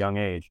young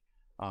age.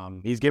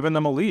 He's given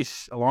them a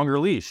longer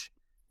leash.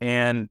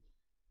 And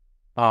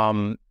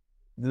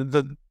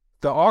the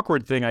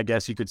awkward thing, I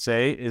guess you could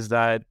say, is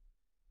that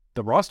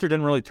the roster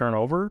didn't really turn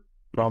over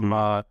from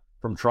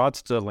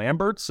Trotz to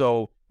Lambert.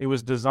 So it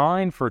was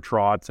designed for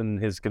Trotz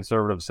and his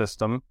conservative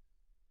system.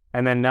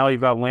 And then now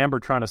you've got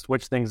Lambert trying to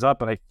switch things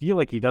up, and I feel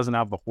like he doesn't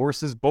have the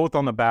horses, both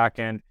on the back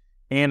end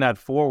and at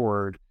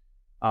forward.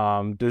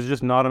 There's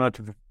just not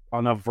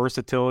enough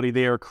versatility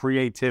there,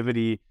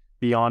 creativity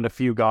beyond a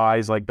few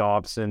guys like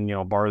Dobson,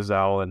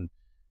 Barzal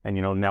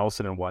and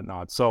Nelson and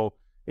whatnot. So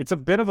it's a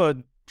bit of a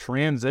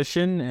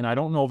transition, and I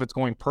don't know if it's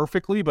going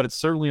perfectly, but it's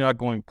certainly not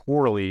going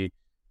poorly,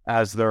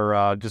 as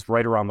they're just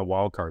right around the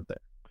wild card there.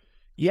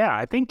 Yeah,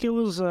 I think it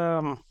was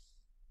a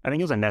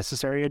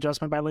necessary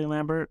adjustment by Lane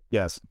Lambert.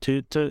 Yes,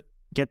 to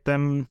get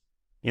them,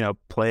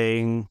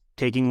 playing,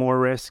 taking more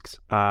risks,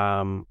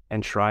 and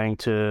trying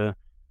to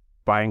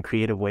find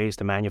creative ways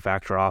to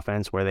manufacture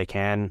offense where they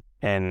can,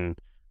 and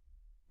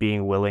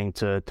being willing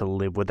to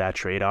live with that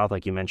trade-off,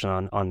 like you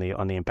mentioned on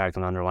the impact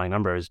on underlying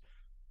numbers,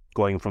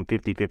 going from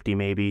 50-50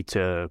 maybe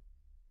to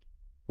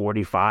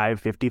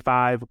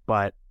 45-55,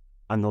 but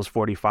on those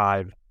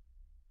 45,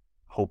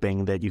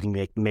 hoping that you can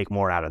make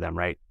more out of them,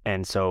 right?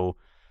 And so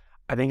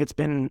I think it's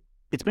been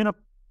a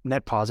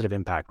net positive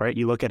impact, right?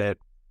 You look at it,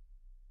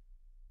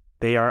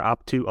 they are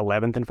up to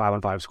 11th and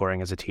 5-on-5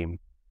 scoring as a team.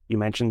 You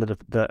mentioned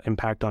the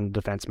impact on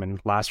defensemen.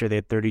 Last year they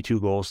had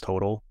 32 goals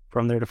total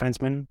from their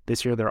defensemen.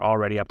 This year they're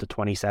already up to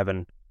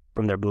 27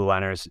 from their blue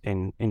liners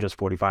in just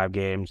 45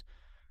 games.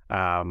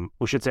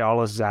 We should say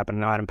all this has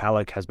happened. Adam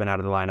Pelech has been out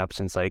of the lineup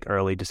since like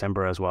early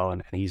December as well,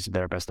 and he's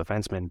their best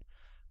defenseman.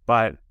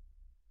 But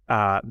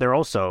they're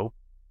also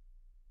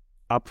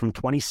up from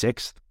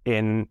 26th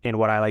in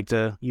what I like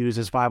to use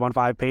as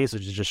 5-on-5 pace,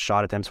 which is just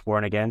shot attempts for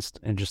and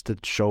against, and just to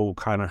show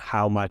kind of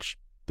how much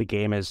the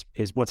game is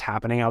what's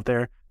happening out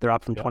there. They're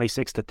up from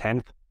 26th to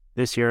 10th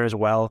this year as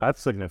well.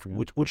 That's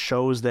significant. Which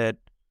shows that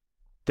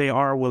they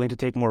are willing to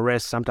take more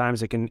risks.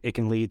 Sometimes it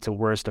can lead to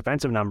worse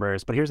defensive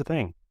numbers. But here's the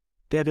thing.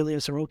 They have Ilya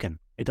Sorokin.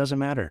 It doesn't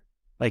matter.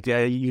 Like,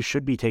 you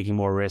should be taking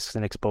more risks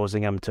and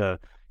exposing him to...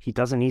 He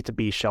doesn't need to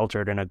be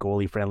sheltered in a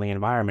goalie-friendly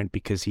environment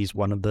because he's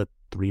one of the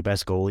 3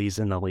 best goalies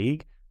in the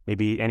league.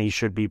 And he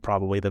should be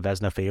probably the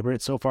Vezina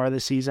favorite so far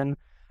this season.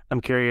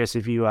 I'm curious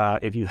if you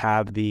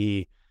have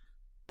the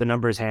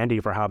numbers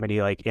handy for how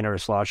many like inner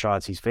slot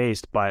shots he's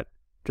faced, but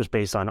just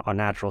based on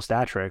natural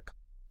stat trick,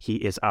 he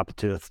is up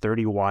to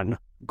 31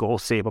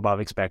 goals save above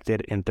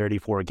expected in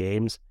 34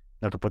 games,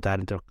 Now, to put that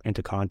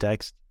into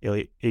context,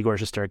 Igor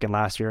Shesterkin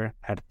last year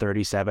had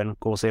 37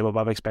 goal save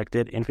above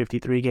expected in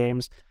 53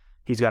 games.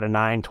 He's got a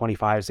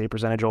 925 save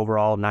percentage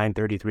overall,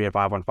 933 at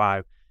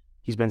 515.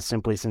 He's been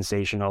simply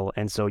sensational.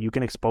 And so you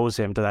can expose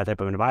him to that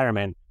type of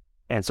environment.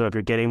 And so if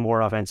you're getting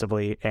more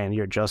offensively and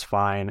you're just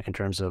fine in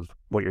terms of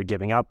what you're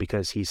giving up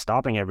because he's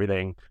stopping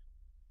everything,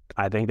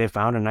 I think they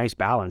found a nice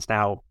balance.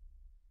 Now,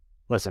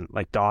 listen,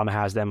 like Dom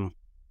has them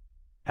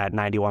at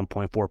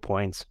 91.4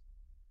 points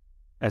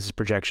as his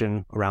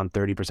projection, around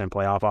 30%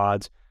 playoff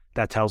odds.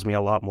 That tells me a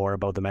lot more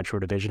about the Metro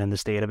Division and the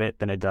state of it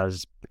than it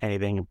does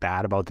anything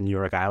bad about the New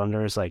York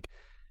Islanders. Like,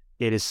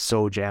 it is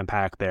so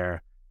jam-packed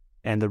there.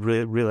 And the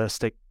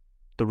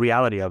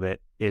reality of it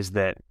is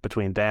that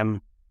between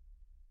them,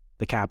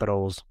 the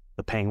Capitals,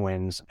 the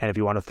Penguins, and if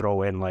you want to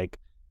throw in like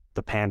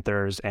the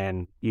Panthers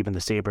and even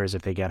the Sabres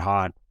if they get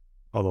hot,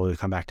 although they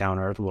come back down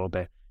to earth a little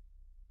bit,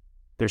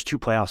 there's 2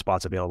 playoff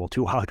spots available,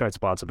 2 wildcard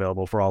spots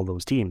available for all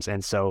those teams.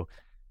 And so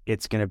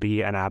it's going to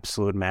be an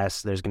absolute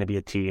mess. There's going to be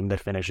a team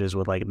that finishes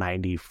with like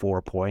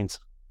 94 points,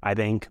 I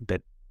think,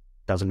 that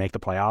doesn't make the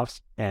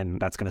playoffs, and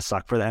that's going to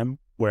suck for them,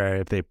 where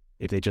if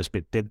they just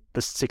did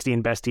the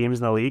 16 best teams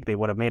in the league, they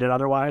would have made it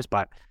otherwise,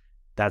 but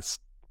that's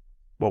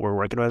what we're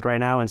working with right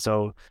now. And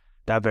so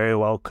that very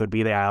well could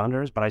be the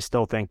Islanders, but I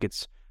still think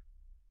it's,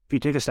 if you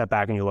take a step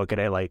back and you look at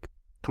it, like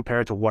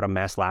compared to what a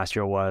mess last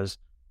year was,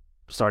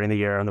 starting the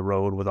year on the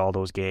road with all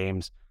those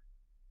games,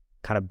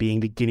 kind of being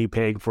the guinea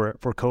pig for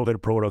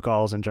COVID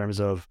protocols in terms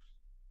of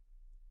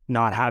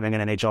not having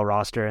an NHL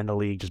roster in the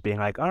league, just being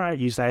like, all right,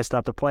 you guys still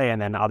have to play,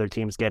 and then other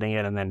teams getting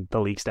it, and then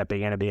the league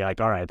stepping in and being like,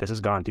 all right, this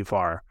has gone too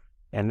far,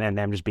 and then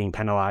them just being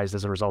penalized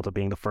as a result of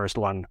being the first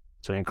one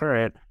to incur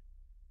it.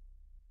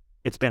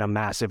 It's been a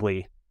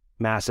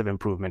massive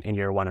improvement in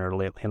year one under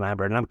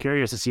Lambert, and I'm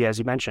curious to see, as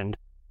you mentioned,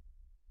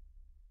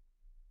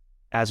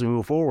 as we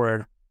move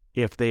forward,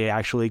 if they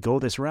actually go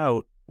this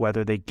route,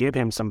 whether they give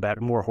him some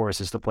more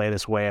horses to play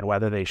this way and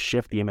whether they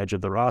shift the image of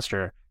the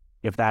roster.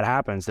 If that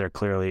happens, it's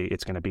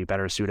going to be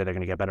better suited. They're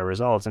going to get better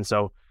results. And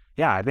so,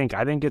 yeah, I think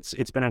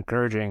it's been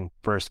encouraging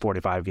first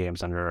 45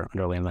 games under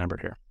Lane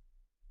Lambert here.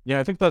 Yeah,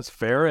 I think that's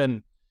fair.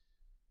 And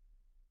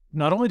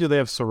not only do they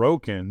have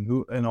Sorokin,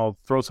 who, and I'll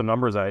throw some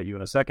numbers at you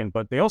in a second,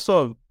 but they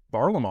also have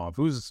Varlamov,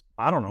 who's,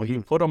 I don't know,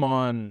 you put him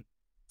on,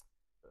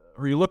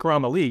 or you look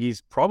around the league,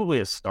 he's probably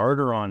a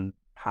starter on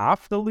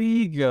half the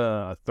league,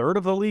 a third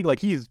of the league. Like,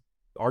 he's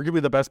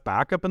arguably the best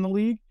backup in the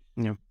league.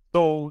 Yeah.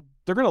 So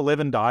they're going to live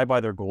and die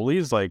by their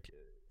goalies. Like,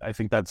 I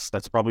think that's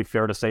probably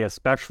fair to say,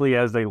 especially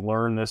as they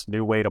learn this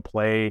new way to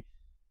play.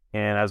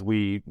 And as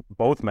we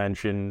both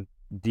mentioned,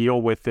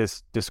 deal with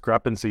this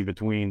discrepancy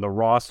between the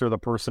roster, the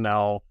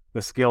personnel,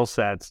 the skill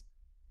sets,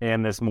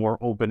 and this more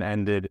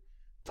open-ended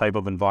type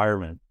of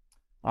environment.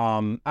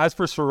 As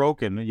for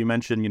Sorokin, you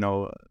mentioned,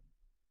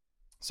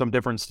 some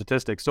different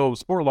statistics. So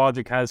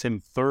Sportlogic has him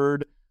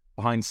third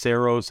behind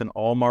Saros and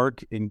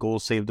Allmark in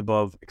goals saved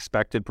above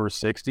expected per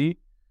 60.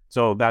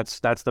 So that's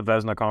the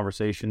Vezina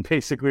conversation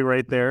basically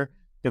right there.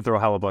 You can throw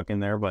Hellebuck in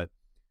there, but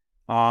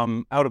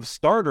out of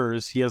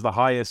starters, he has the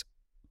highest,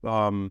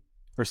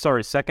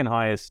 second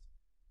highest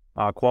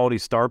quality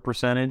start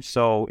percentage.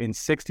 So in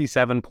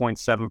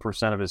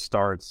 67.7% of his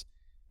starts,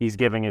 he's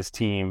giving his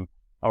team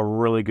a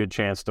really good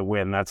chance to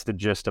win. That's the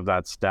gist of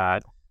that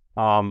stat.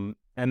 And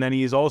then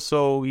he's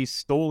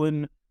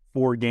stolen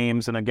 4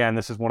 games. And again,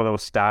 this is one of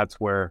those stats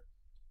where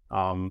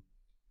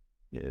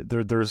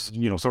there's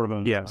sort of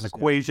an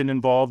equation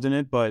involved in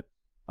it, but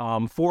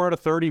 4 out of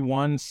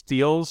 31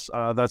 steals,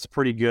 that's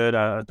pretty good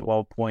at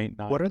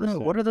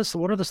 12.9%. What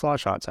are the slot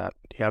shots at?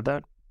 Do you have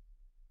that?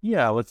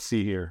 Yeah, let's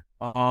see here.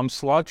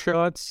 Slot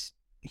shots,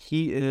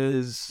 he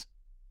is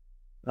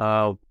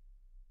let's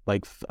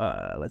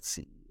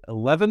see,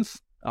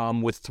 11th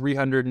with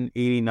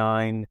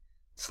 389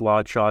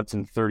 slot shots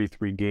in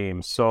 33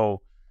 games.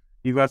 So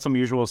you've got some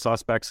usual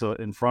suspects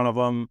in front of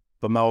him: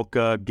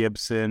 Vejmelka,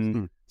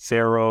 Gibson,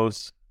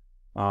 Saros,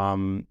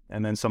 and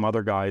then some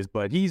other guys.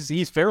 But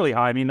he's fairly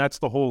high. I mean, that's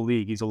the whole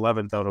league. He's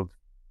 11th out of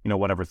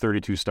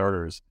 32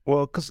 starters.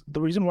 Well, because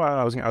the reason why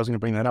I was going to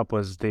bring that up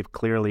was they've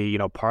clearly,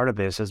 part of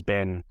this has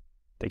been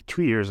like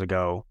 2 years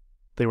ago,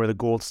 they were the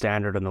gold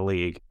standard in the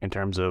league in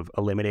terms of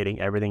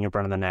eliminating everything in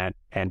front of the net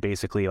and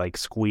basically like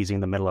squeezing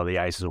the middle of the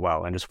ice as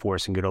well and just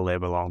forcing you to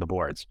live along the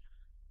boards.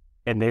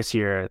 And this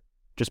year,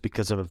 just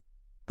because of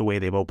the way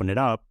they've opened it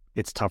up,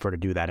 it's tougher to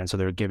do that. And so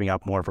they're giving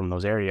up more from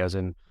those areas.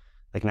 And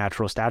like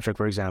Natural Stat Trick,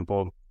 for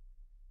example,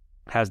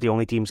 has the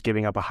only teams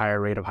giving up a higher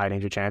rate of high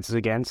danger chances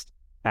against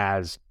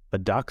as the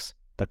Ducks,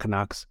 the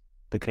Canucks,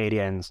 the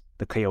Canadiens,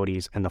 the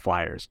Coyotes, and the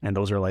Flyers. And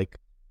those are like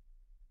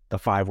the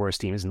 5 worst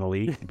teams in the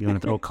league. If you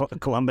want to throw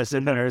Columbus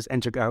in there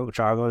and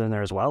Chicago in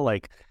there as well,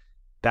 like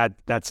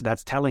that's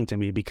telling to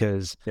me,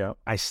 because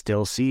I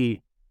still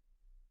see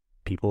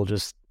people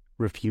just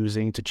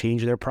refusing to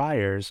change their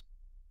priors,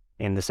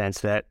 in the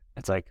sense that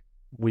it's like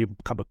we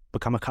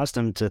become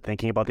accustomed to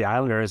thinking about the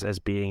Islanders as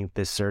being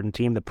this certain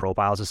team that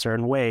profiles a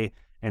certain way,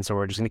 and so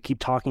we're just going to keep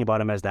talking about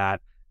them as that,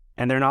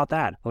 and they're not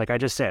that. Like I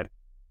just said,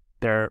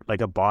 they're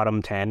like a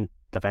bottom 10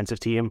 defensive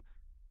team.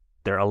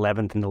 They're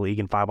 11th in the league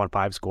in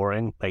 5-on-5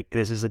 scoring. Like,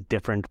 this is a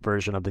different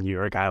version of the New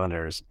York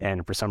Islanders,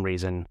 and for some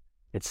reason,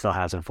 it still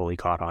hasn't fully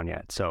caught on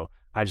yet. So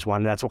that's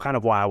kind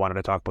of why I wanted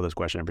to talk about this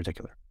question in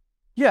particular.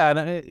 Yeah,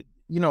 and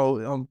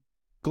I'm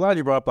glad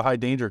you brought up the high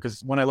danger,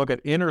 because when I look at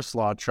inner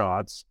slot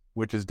shots,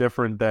 which is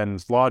different than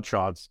slot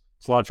shots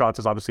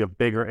is obviously a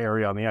bigger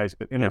area on the ice,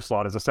 but inner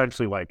slot is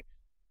essentially like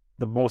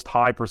the most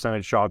high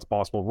percentage shots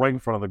possible right in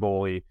front of the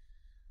goalie.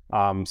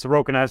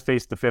 Sorokin has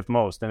faced the fifth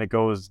most, and it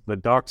goes the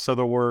Ducks are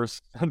the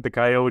worst, the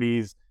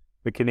Coyotes,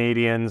 the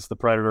Canadiens, the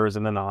Predators,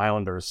 and then the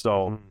Islanders.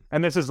 So,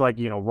 and this is like,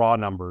 raw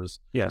numbers.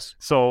 Yes.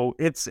 So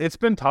it's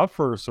been tough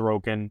for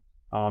Sorokin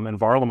and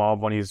Varlamov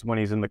when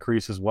he's in the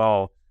crease as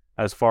well,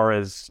 as far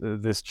as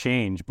this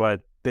change.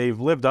 But they've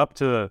lived up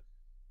to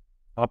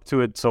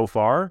it so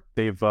far.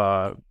 They've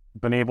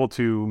been able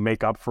to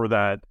make up for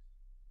that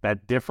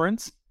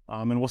difference,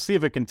 and we'll see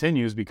if it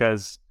continues,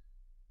 because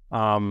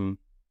I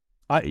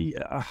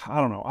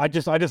don't know. I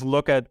just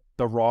look at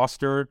the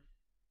roster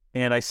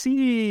and I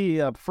see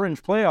a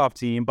fringe playoff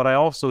team, but I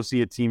also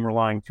see a team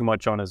relying too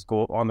much on their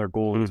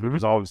goalies, which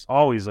is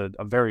always a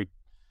very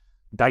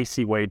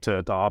dicey way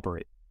to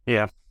operate.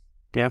 Yeah,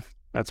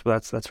 that's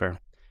fair.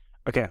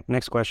 Okay,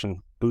 next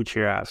question. Booch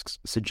here asks,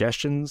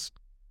 suggestions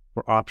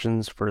or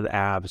options for the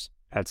Avs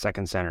at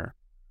second center.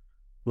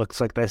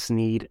 Looks like this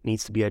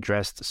needs to be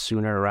addressed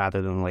sooner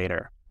rather than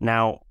later.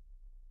 Now,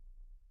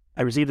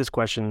 I received this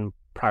question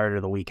prior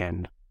to the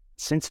weekend.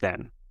 Since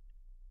then,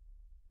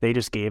 they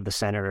just gave the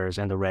Senators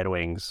and the Red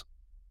Wings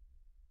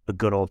a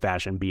good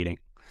old-fashioned beating.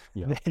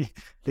 Yeah.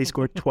 They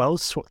scored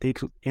 12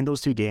 in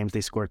those two games. They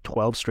scored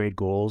 12 straight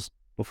goals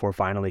before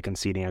finally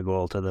conceding a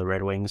goal to the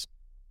Red Wings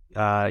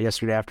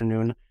yesterday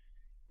afternoon.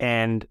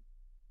 And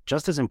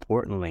just as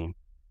importantly,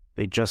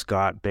 they just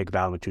got Big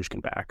Val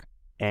Matushkin back.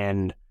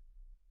 And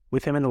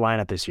with him in the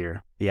lineup this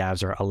year, the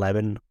Avs are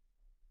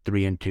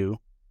 11-3-2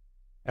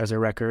 as their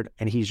record,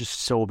 and he's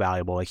just so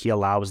valuable. Like, he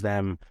allows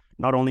them,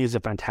 not only is a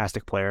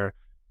fantastic player,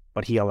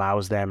 but he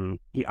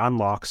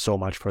unlocks so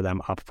much for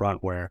them up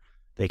front, where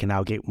they can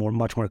now get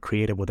much more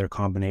creative with their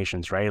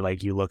combinations, right?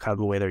 Like, you look how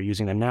the way they're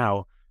using them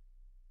now,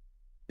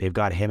 they've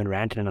got him and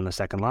Rantanen on the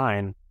second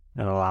line,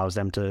 and it allows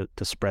them to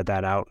spread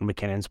that out.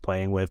 McKinnon's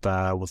playing with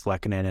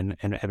Lehkonen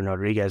and Evan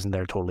Rodriguez, and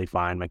they're totally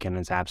fine.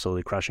 McKinnon's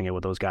absolutely crushing it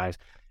with those guys.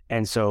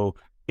 And so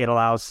it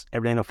allows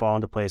everything to fall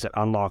into place. It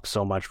unlocks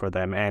so much for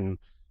them. And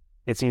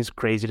it seems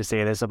crazy to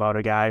say this about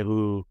a guy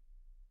who,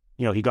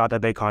 he got that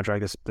big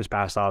contract this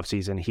past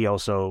offseason. He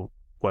also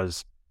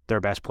was their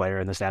best player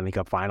in the Stanley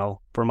Cup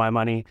final, for my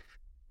money.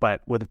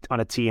 But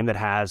on a team that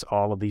has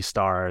all of these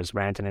stars,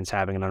 Rantanen's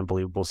having an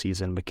unbelievable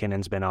season.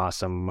 McKinnon's been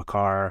awesome.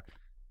 Makar,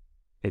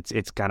 it's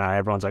kind of,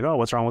 everyone's like, oh,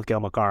 what's wrong with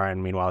Cale Makar?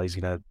 And meanwhile, he's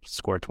going to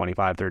score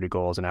 25, 30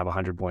 goals and have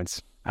 100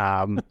 points.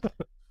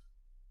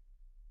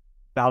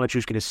 Val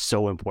Nichushkin is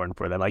so important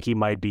for them. Like, he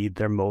might be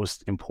their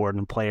most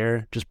important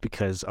player just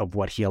because of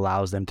what he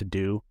allows them to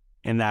do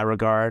in that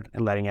regard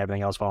and letting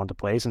everything else fall into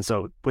place. And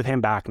so with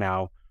him back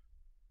now,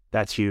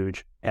 that's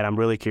huge. And I'm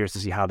really curious to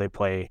see how they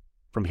play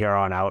from here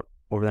on out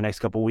over the next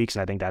couple of weeks.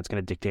 And I think that's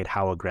going to dictate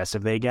how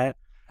aggressive they get.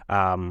 But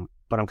I'm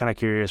kind of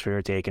curious for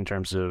your take in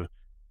terms of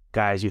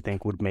guys you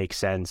think would make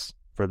sense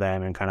for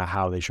them and kind of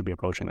how they should be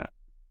approaching that.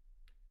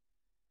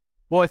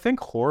 Well, I think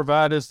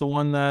Horvat is the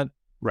one that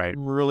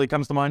really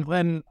comes to mind.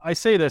 And I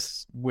say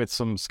this with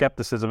some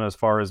skepticism as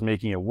far as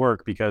making it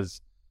work,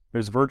 because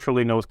there's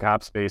virtually no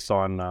cap space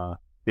on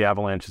the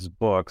Avalanche's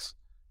books.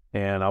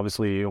 And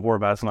obviously,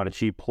 Horvat's not a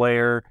cheap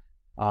player.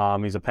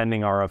 He's a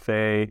pending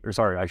UFA.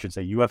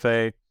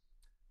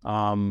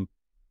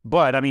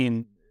 But, I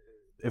mean,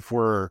 if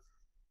we're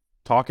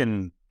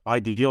talking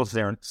ideal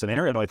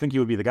scenario, I think he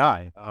would be the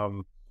guy.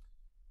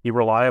 He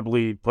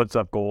reliably puts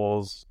up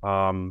goals.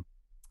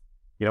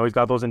 He's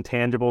got those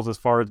intangibles as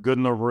far as good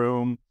in the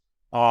room,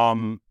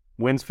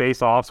 wins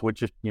face-offs,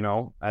 which,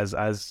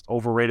 as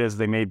overrated as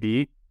they may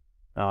be,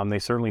 they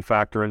certainly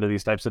factor into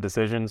these types of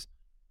decisions.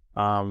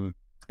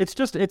 It's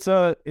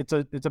a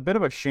bit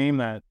of a shame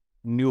that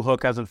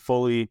Newhook hasn't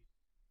fully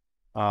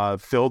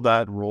filled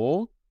that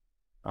role.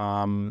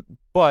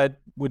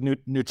 But with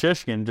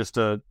Nichushkin, just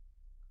to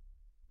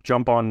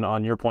jump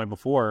on your point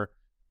before,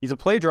 he's a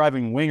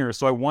play-driving winger,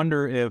 so I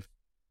wonder if,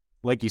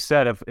 like you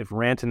said, if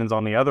Rantanen's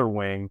on the other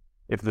wing,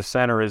 if the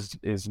center is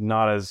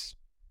not as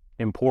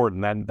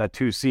important, that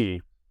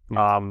 2C.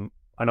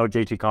 I know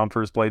JT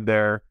Compher's played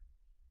there.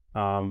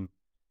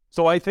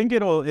 So I think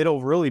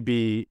it'll really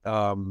be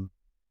a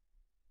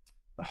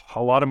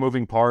lot of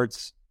moving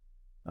parts,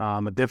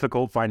 a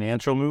difficult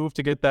financial move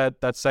to get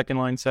that second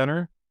line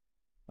center.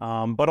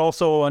 But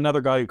also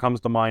another guy who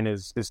comes to mind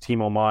is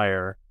Timo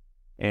Meier.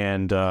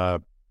 And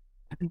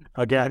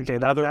again, okay,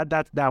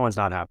 that one's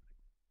not happening.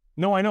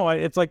 No, I know.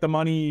 It's like the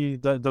money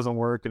that doesn't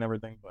work and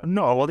everything. But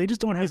no, well, they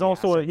just don't have. He's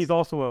also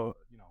a.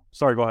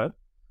 Sorry, go ahead.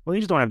 Well, they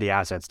just don't have the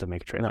assets to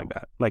make a trade like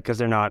that. Like, because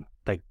they're not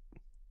going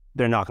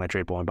to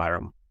trade Bowen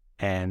Byram,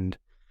 and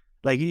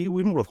like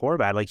even with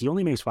Horvat, like he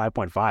only makes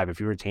 5.5.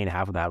 If you retain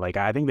half of that, like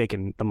I think they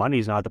can. The money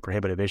is not the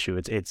prohibitive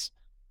issue. It's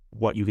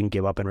what you can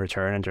give up in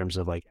return in terms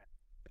of like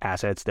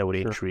assets that would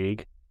Sure.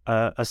 intrigue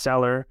a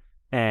seller,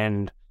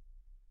 and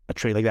a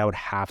trade like that would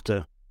have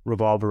to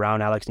revolve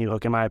around Alex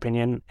Newhook, in my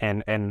opinion.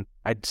 And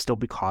I'd still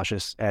be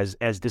cautious,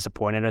 as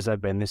disappointed as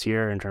I've been this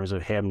year in terms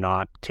of him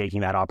not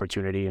taking that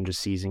opportunity and just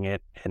seizing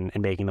it and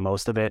making the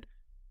most of it.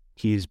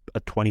 He's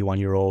a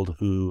 21-year-old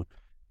who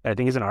I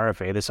think is an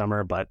RFA this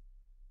summer, but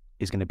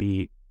is going to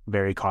be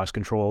very cost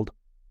controlled,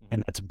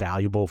 and that's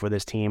valuable for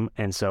this team.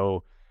 And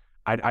so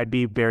I'd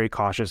be very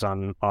cautious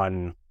on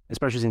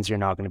especially since you're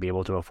not going to be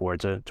able to afford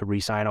to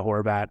re-sign a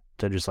Horvat,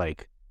 to just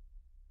like,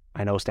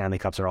 I know Stanley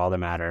Cups are all that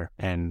matter,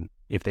 and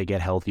if they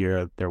get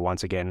healthier, they're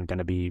once again going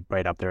to be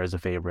right up there as the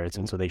favorites,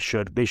 and so they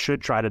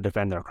should try to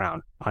defend their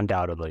crown,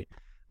 undoubtedly.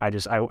 I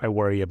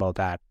worry about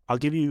that. I'll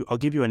give you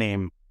a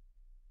name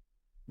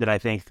that I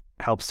think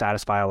helps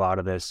satisfy a lot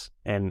of this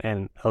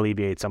and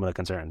alleviate some of the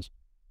concerns.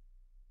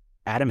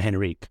 Adam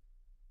Henrique.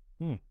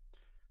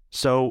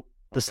 So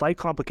the slight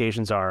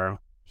complications are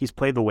he's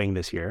played the wing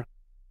this year,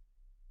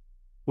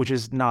 which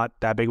is not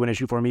that big of an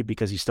issue for me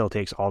because he still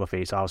takes all the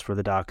faceoffs for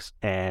the Ducks,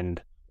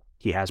 and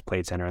he has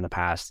played center in the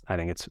past. I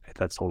think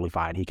that's totally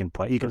fine. He can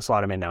play. You can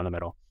slot him in down the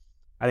middle.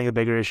 I think the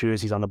bigger issue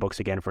is he's on the books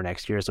again for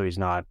next year, so he's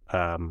not.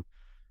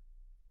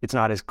 It's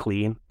not as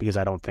clean because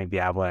I don't think the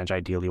Avalanche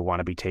ideally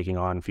want to be taking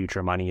on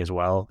future money as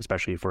well,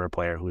 especially for a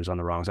player who's on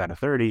the wrong side of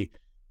 30.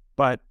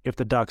 But if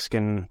the Ducks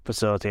can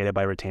facilitate it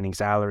by retaining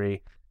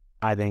salary,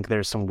 I think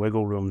there's some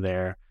wiggle room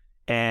there.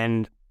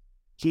 And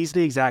he's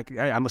the exact.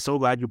 I'm so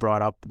glad you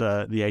brought up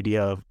the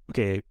idea of,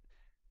 okay,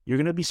 you're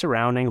going to be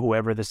surrounding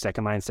whoever the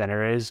second line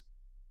center is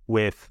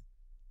with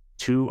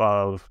two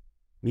of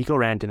Mikko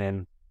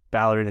Rantanen,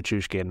 Valeri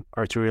Nichushkin,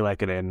 Arturi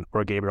Lehkonen,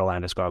 or Gabriel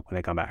Landeskog when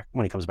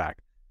he comes back.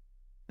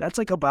 That's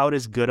like about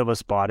as good of a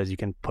spot as you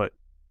can put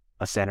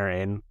a center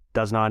in.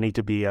 Does not need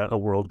to be a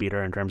world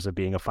beater in terms of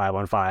being a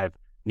 5-on-5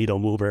 needle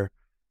mover.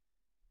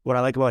 What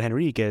I like about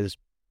Henrique is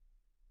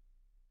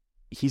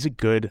he's a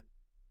great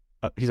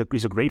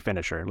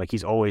finisher. Like,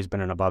 he's always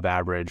been an above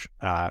average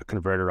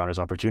converter on his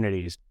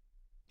opportunities.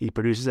 He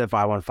produces at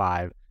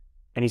 5-on-5,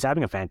 and he's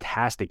having a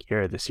fantastic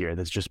year this year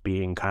that's just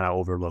being kind of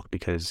overlooked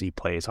because he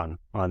plays on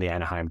the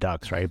Anaheim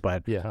Ducks, right?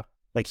 But Yeah.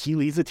 like, he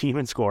leads the team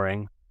in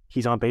scoring.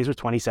 He's on pace with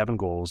 27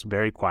 goals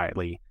very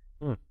quietly.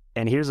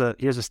 And here's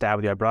a stat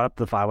with you. I brought up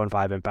the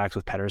 5-on-5 impacts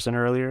with Pettersson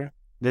earlier.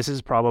 This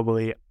is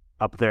probably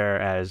up there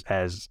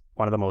as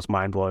one of the most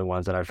mind-blowing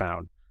ones that I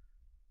found.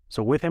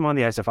 So with him on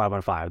the ice at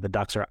 5-on-5, the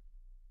Ducks are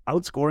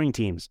outscoring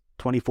teams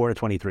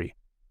 24-23.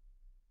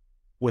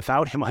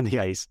 Without him on the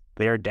ice,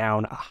 they are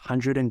down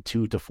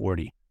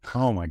 102-40.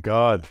 Oh my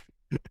God.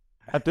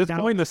 At this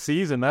point in the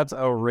season, that's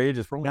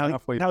outrageous. We're only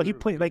halfway now through. he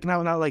played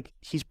like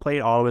he's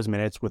played all of his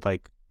minutes with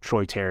like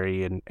Troy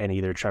Terry and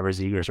either Trevor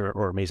Zegras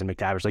or Mason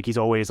McTavish. Like, he's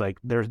always like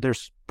they're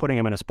putting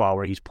him in a spot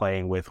where he's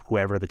playing with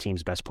whoever the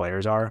team's best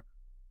players are.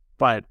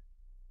 But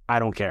I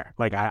don't care.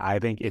 Like, I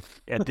think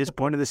if at this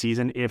point of the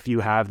season, if you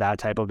have that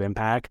type of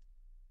impact,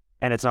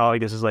 and it's not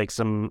like this is like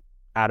some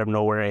out of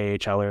nowhere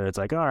AHLer, it's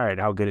like, all right,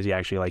 how good is he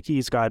actually? Like,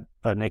 he's got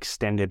an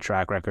extended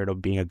track record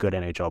of being a good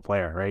NHL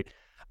player, right?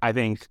 I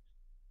think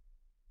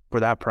for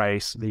that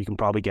price, you can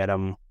probably get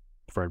him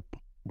for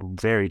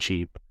very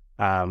cheap.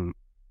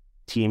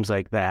 Teams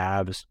like the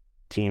Avs,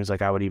 teams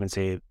like, I would even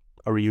say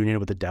a reunion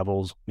with the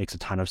Devils makes a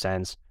ton of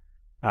sense.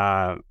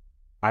 I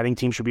think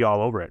teams should be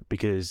all over it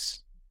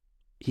because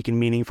he can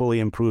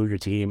meaningfully improve your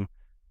team.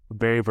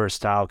 Very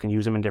versatile, can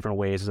use him in different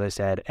ways, as I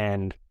said,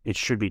 and it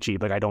should be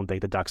cheap. Like, I don't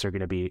think the Ducks are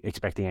going to be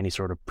expecting any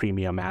sort of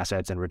premium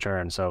assets in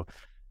return. So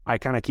I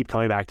kind of keep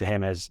coming back to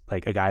him as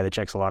like a guy that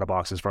checks a lot of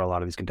boxes for a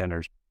lot of these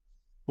contenders.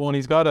 Well, and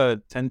he's got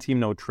a 10-team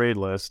no-trade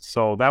list,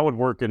 so that would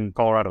work in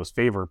Colorado's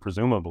favor,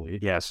 presumably.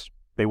 Yes.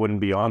 They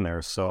wouldn't be on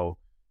there. So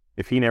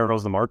if he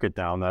narrows the market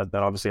down, that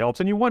obviously helps.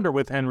 And you wonder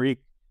with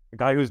Henrique, a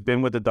guy who's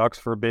been with the Ducks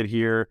for a bit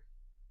here,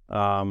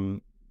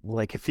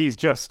 like, if he's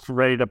just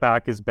ready to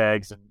pack his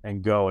bags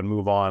and go and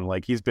move on.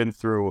 Like, he's been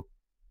through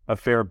a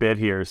fair bit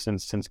here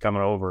since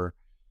coming over.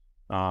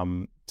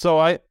 So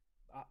I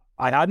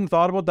hadn't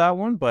thought about that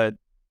one, but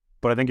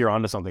I think you're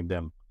onto something,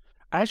 Dim.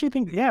 I actually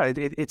think, yeah,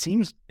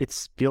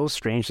 it feels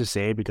strange to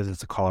say because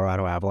it's the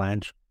Colorado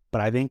Avalanche, but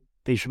I think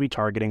they should be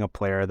targeting a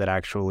player that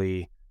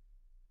actually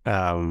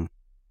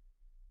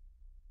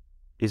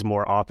is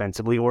more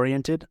offensively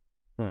oriented,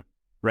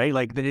 right?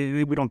 Like,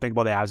 we don't think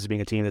about the Avs as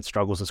being a team that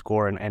struggles to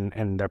score,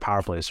 and their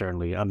power play is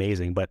certainly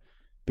amazing, but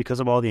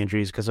because of all the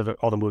injuries, because of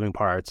all the moving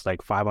parts,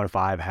 like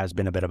 5-on-5 has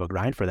been a bit of a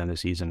grind for them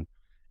this season,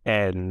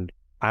 and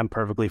I'm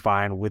perfectly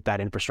fine with that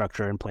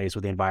infrastructure in place,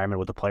 with the environment,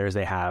 with the players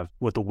they have,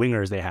 with the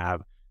wingers they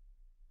have,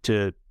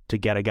 to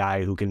get a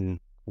guy who can,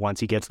 once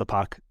he gets the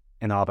puck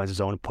in the offensive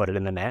zone, put it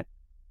in the net,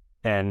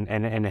 and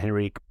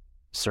Henrique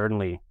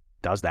certainly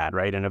does that,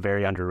 right, in a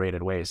very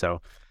underrated way.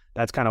 So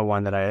that's kind of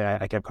one that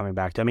I kept coming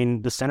back to. I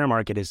mean, the center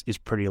market is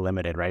pretty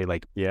limited, right?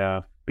 Like,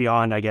 yeah,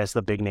 beyond, I guess,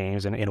 the big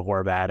names in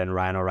Horvat and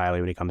Ryan O'Reilly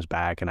when he comes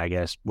back, and I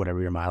guess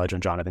whatever your mileage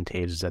on Jonathan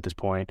Toews is at this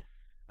point.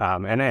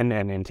 And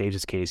in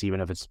Toews' case,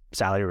 even if it's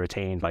salary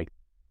retained, like,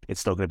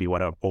 it's still going to be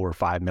over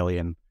 $5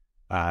 million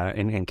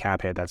in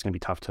cap hit. That's going to be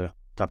tough to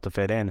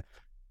fit in.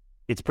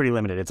 it's pretty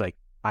limited. It's like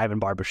Ivan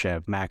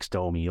Barbashev, Max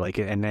Domi, like,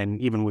 and then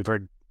even we've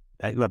heard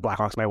that the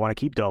Blackhawks might want to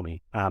keep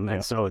Domi.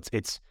 And so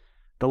it's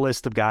the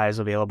list of guys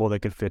available that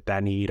could fit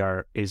that need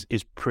is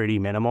pretty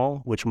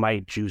minimal, which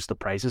might juice the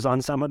prices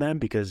on some of them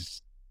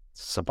because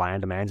supply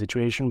and demand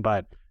situation.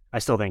 But I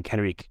still think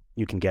Henrique,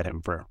 you can get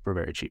him for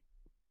very cheap.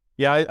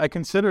 Yeah, I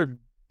considered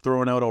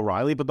throwing out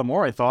O'Reilly, but the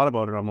more I thought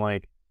about it, I'm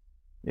like,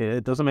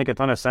 it doesn't make a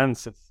ton of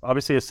sense. It's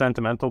obviously a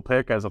sentimental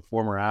pick as a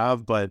former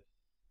Av, but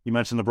you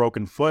mentioned the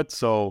broken foot,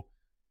 so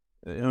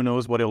who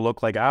knows what he'll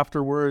look like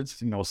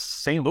afterwards.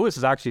 St. Louis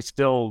is actually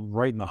still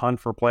right in the hunt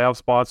for playoff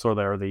spots, or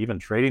are they even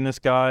trading this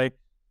guy?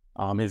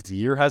 His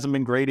year hasn't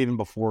been great even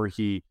before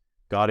he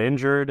got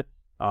injured.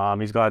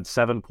 He's got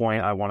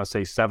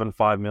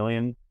 $7.75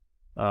 million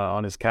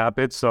on his cap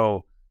hit.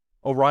 So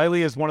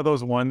O'Reilly is one of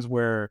those ones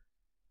where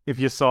if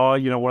you saw,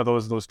 one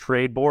of those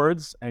trade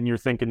boards and you're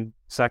thinking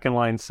second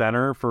line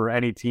center for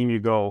any team, you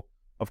go,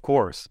 of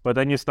course. But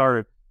then you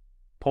start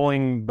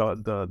pulling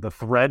the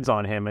threads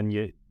on him and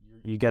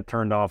you get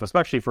turned off,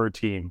 especially for a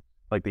team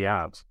like the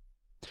Avs.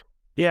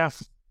 Yeah,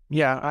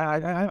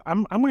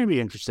 I'm going to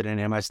be interested in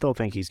him. I still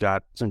think he's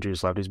got some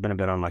juice left. He's been a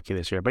bit unlucky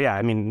this year, but yeah,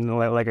 I mean,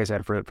 like I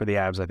said, for the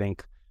Avs, I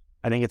think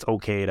it's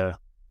okay to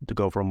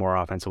go for a more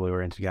offensively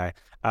oriented guy.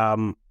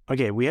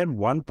 Okay, we had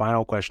one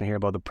final question here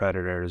about the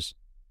Predators.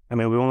 I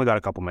mean, we only got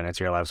a couple minutes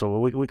here left, so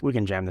we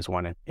can jam this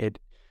one in.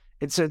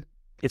 It's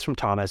from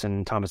Thomas,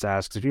 and Thomas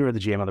asks, if you were the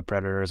GM of the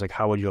Predators, like,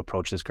 how would you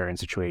approach this current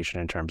situation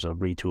in terms of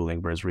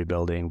retooling versus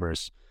rebuilding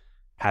versus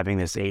having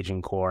this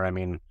aging core? I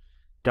mean,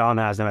 Dom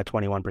has them at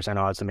 21%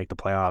 odds to make the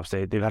playoffs.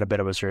 They've had a bit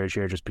of a surge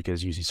here just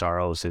because UC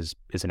Saros is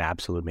an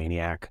absolute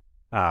maniac.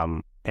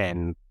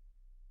 And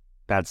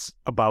that's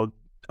about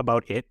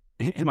it,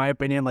 in my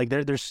opinion. Like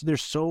they're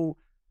so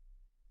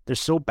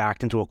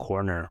backed into a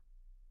corner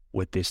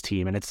with this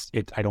team, and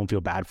I don't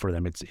feel bad for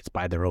them. It's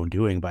by their own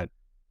doing, but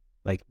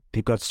like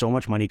they've got so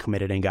much money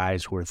committed in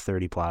guys who are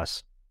 30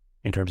 plus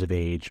in terms of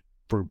age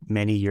for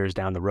many years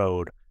down the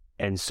road.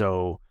 And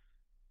so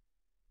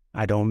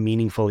I don't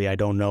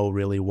know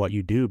really what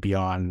you do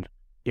beyond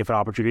if an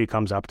opportunity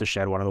comes up to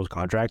shed one of those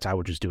contracts, I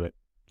would just do it.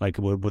 Like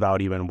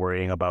without even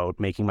worrying about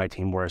making my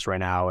team worse right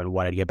now and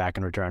what I'd get back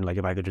in return. Like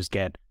if I could just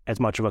get as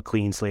much of a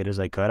clean slate as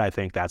I could, I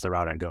think that's the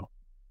route I'd go.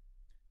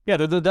 Yeah,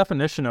 they're the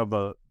definition of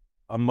a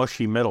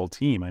mushy middle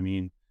team. I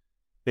mean,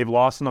 they've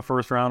lost in the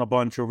first round a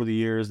bunch over the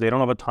years. They don't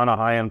have a ton of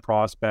high-end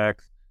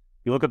prospects.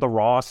 You look at the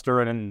roster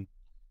and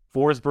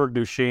Forsberg,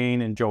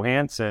 Duchesne, and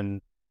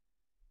Johansson,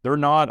 they're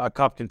not a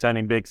cup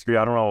contending big three.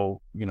 I don't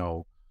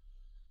know,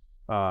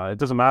 it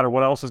doesn't matter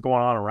what else is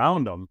going on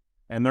around them.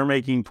 And they're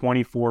making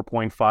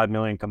 $24.5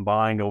 million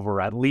combined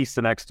over at least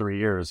the next 3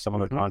 years. Some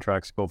of the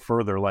contracts go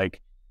further. Like,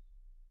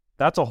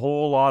 that's a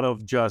whole lot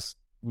of just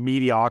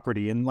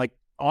mediocrity. And like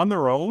on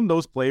their own,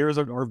 those players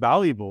are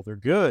valuable. They're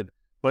good.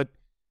 But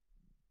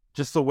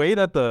just the way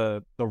that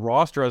the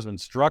roster has been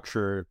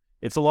structured,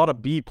 it's a lot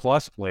of B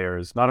plus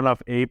players, not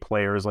enough A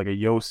players like a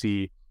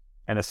Yossi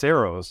and a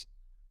Saros.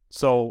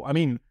 So, I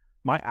mean,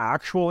 my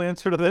actual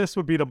answer to this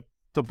would be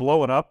to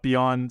blow it up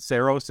beyond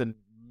Saros and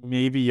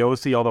maybe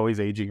Yossi, although he's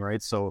aging,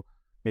 right? So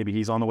maybe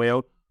he's on the way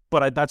out.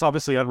 But that's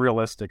obviously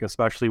unrealistic,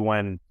 especially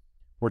when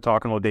we're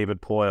talking about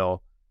David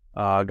Poile,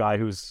 a guy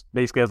who's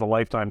basically has a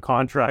lifetime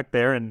contract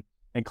there and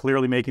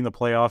clearly making the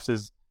playoffs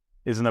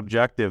is an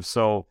objective.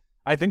 So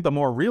I think the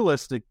more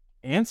realistic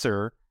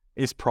answer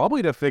is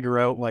probably to figure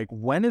out, like,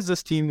 when is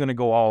this team going to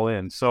go all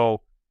in?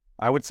 So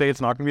I would say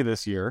it's not going to be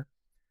this year.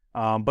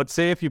 But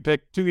say if you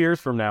pick 2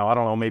 years from now, I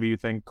don't know, maybe you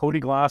think Cody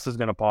Glass is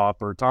going to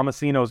pop or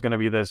Tomasino is going to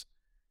be this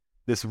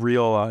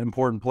real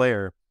important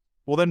player.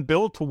 Well, then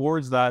build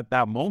towards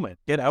that moment.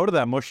 Get out of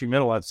that mushy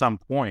middle at some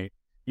point.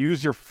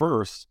 Use your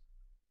first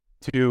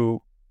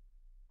to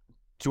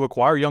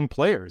acquire young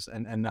players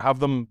and have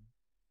them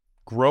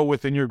grow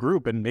within your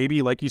group. And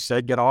maybe, like you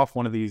said, get off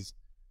one of these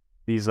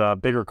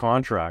bigger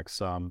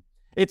contracts.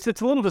 It's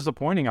a little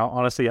disappointing,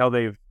 honestly, how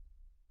they've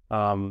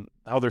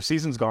how their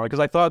season's gone, because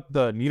I thought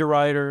the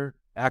Niederreiter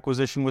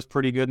acquisition was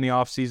pretty good in the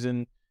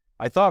offseason.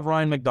 I thought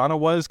Ryan McDonough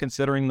was,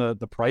 considering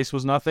the price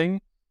was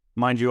nothing.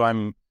 Mind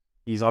you,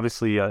 he's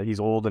obviously he's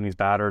old and he's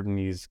battered and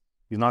he's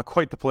not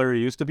quite the player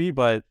he used to be,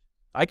 but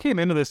I came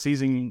into this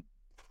season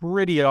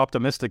pretty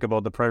optimistic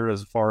about the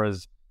Predators as far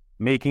as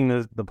making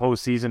the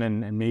postseason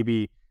and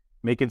maybe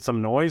making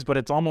some noise, but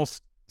it's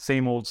almost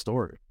same old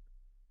story.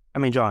 I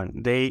mean,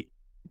 John, they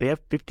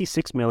have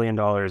 $56 million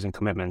in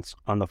commitments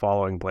on the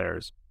following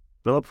players: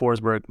 Philip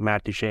Forsberg,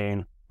 Matt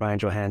Duchene, Ryan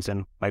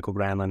Johansson, Michael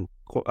Granlund,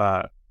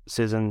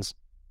 Sissons,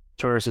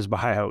 Turris'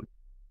 buyout,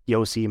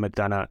 Yossi,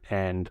 McDonough,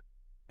 and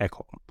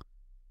Ekholm.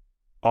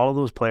 All of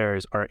those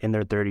players are in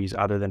their 30s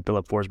other than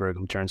Philip Forsberg,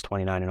 who turns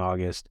 29 in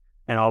August,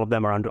 and all of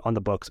them are on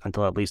the books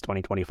until at least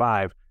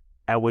 2025,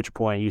 at which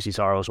point UC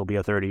Saros will be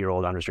a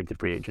 30-year-old unrestricted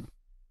free agent.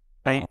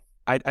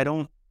 I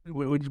don't,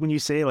 when you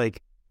say,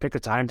 like, pick a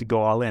time to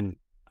go all in,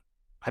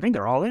 I think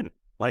they're all in.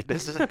 Like,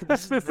 this is it.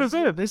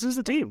 This is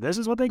the team. This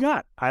is what they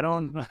got. I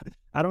don't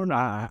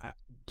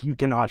you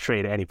cannot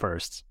trade any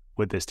firsts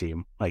with this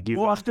team. Like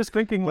Well, I was just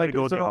thinking, like,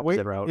 go the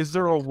opposite route. Is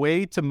there a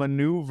way to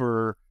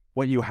maneuver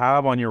what you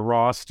have on your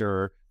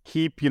roster,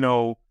 keep,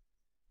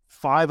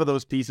 5 of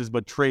those pieces,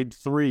 but trade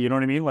 3? You know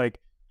what I mean? Like,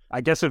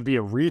 I guess it'd be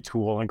a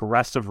retool, like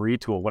aggressive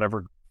retool,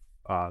 whatever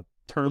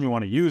term you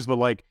want to use. But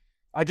like,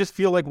 I just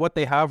feel like what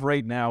they have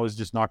right now is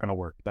just not going to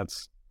work.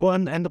 That's well,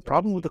 and the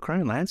problem with the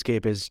current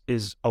landscape is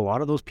a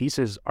lot of those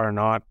pieces are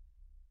not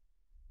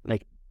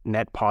like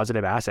net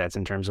positive assets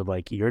in terms of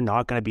like you're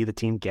not going to be the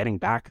team getting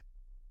back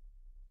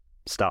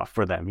stuff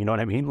for them. You know what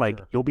I mean? Like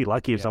you'll be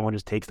lucky if someone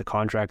just takes the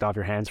contract off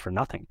your hands for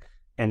nothing.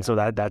 And so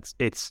that's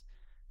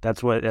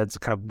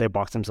kind of they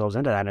box themselves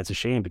into that, and it's a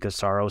shame because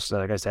Saros,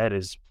 like I said,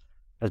 has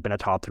been a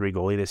top 3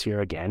 goalie this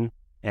year again,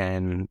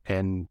 and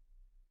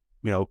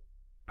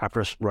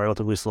after a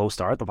relatively slow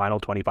start, the final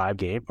 25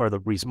 game or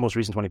the most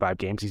recent 25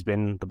 games, he's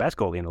been the best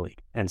goalie in the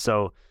league. And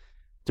so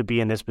to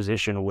be in this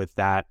position with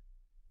that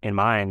in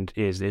mind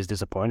is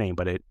disappointing,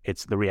 but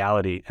it's the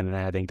reality, and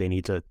I think they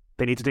need to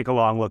take a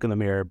long look in the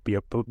mirror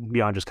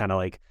beyond just kind of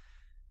like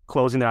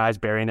closing their eyes,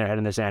 burying their head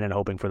in the sand, and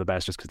hoping for the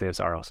best just because they have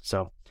Saros.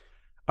 So,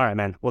 all right,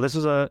 man. Well, this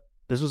was a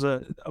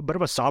bit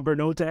of a somber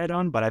note to end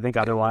on, but I think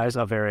otherwise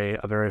a very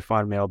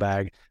fun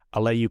mailbag.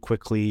 I'll let you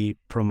quickly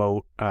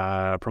promote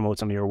some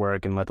of your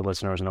work and let the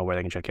listeners know where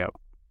they can check you out.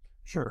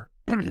 Sure.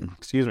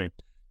 Excuse me.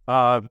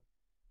 I'm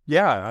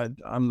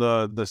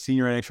the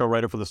senior NHL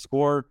writer for The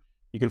Score.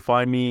 You can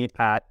find me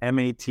at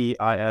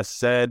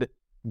MATISZJOHN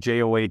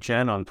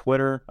on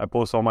Twitter. I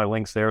post all my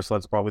links there, so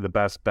that's probably the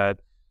best bet.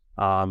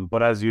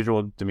 But as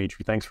usual,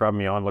 Dimitri, thanks for having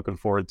me on. Looking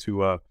forward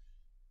to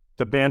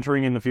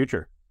bantering in the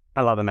future.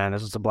 I love it, man.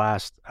 This was a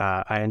blast.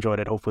 I enjoyed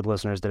it. Hopefully the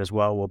listeners did as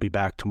well. We'll be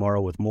back tomorrow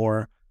with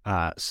more.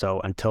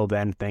 So until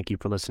then, thank you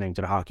for listening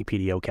to the Hockey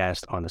PDO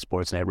cast on the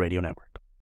Sportsnet Radio Network.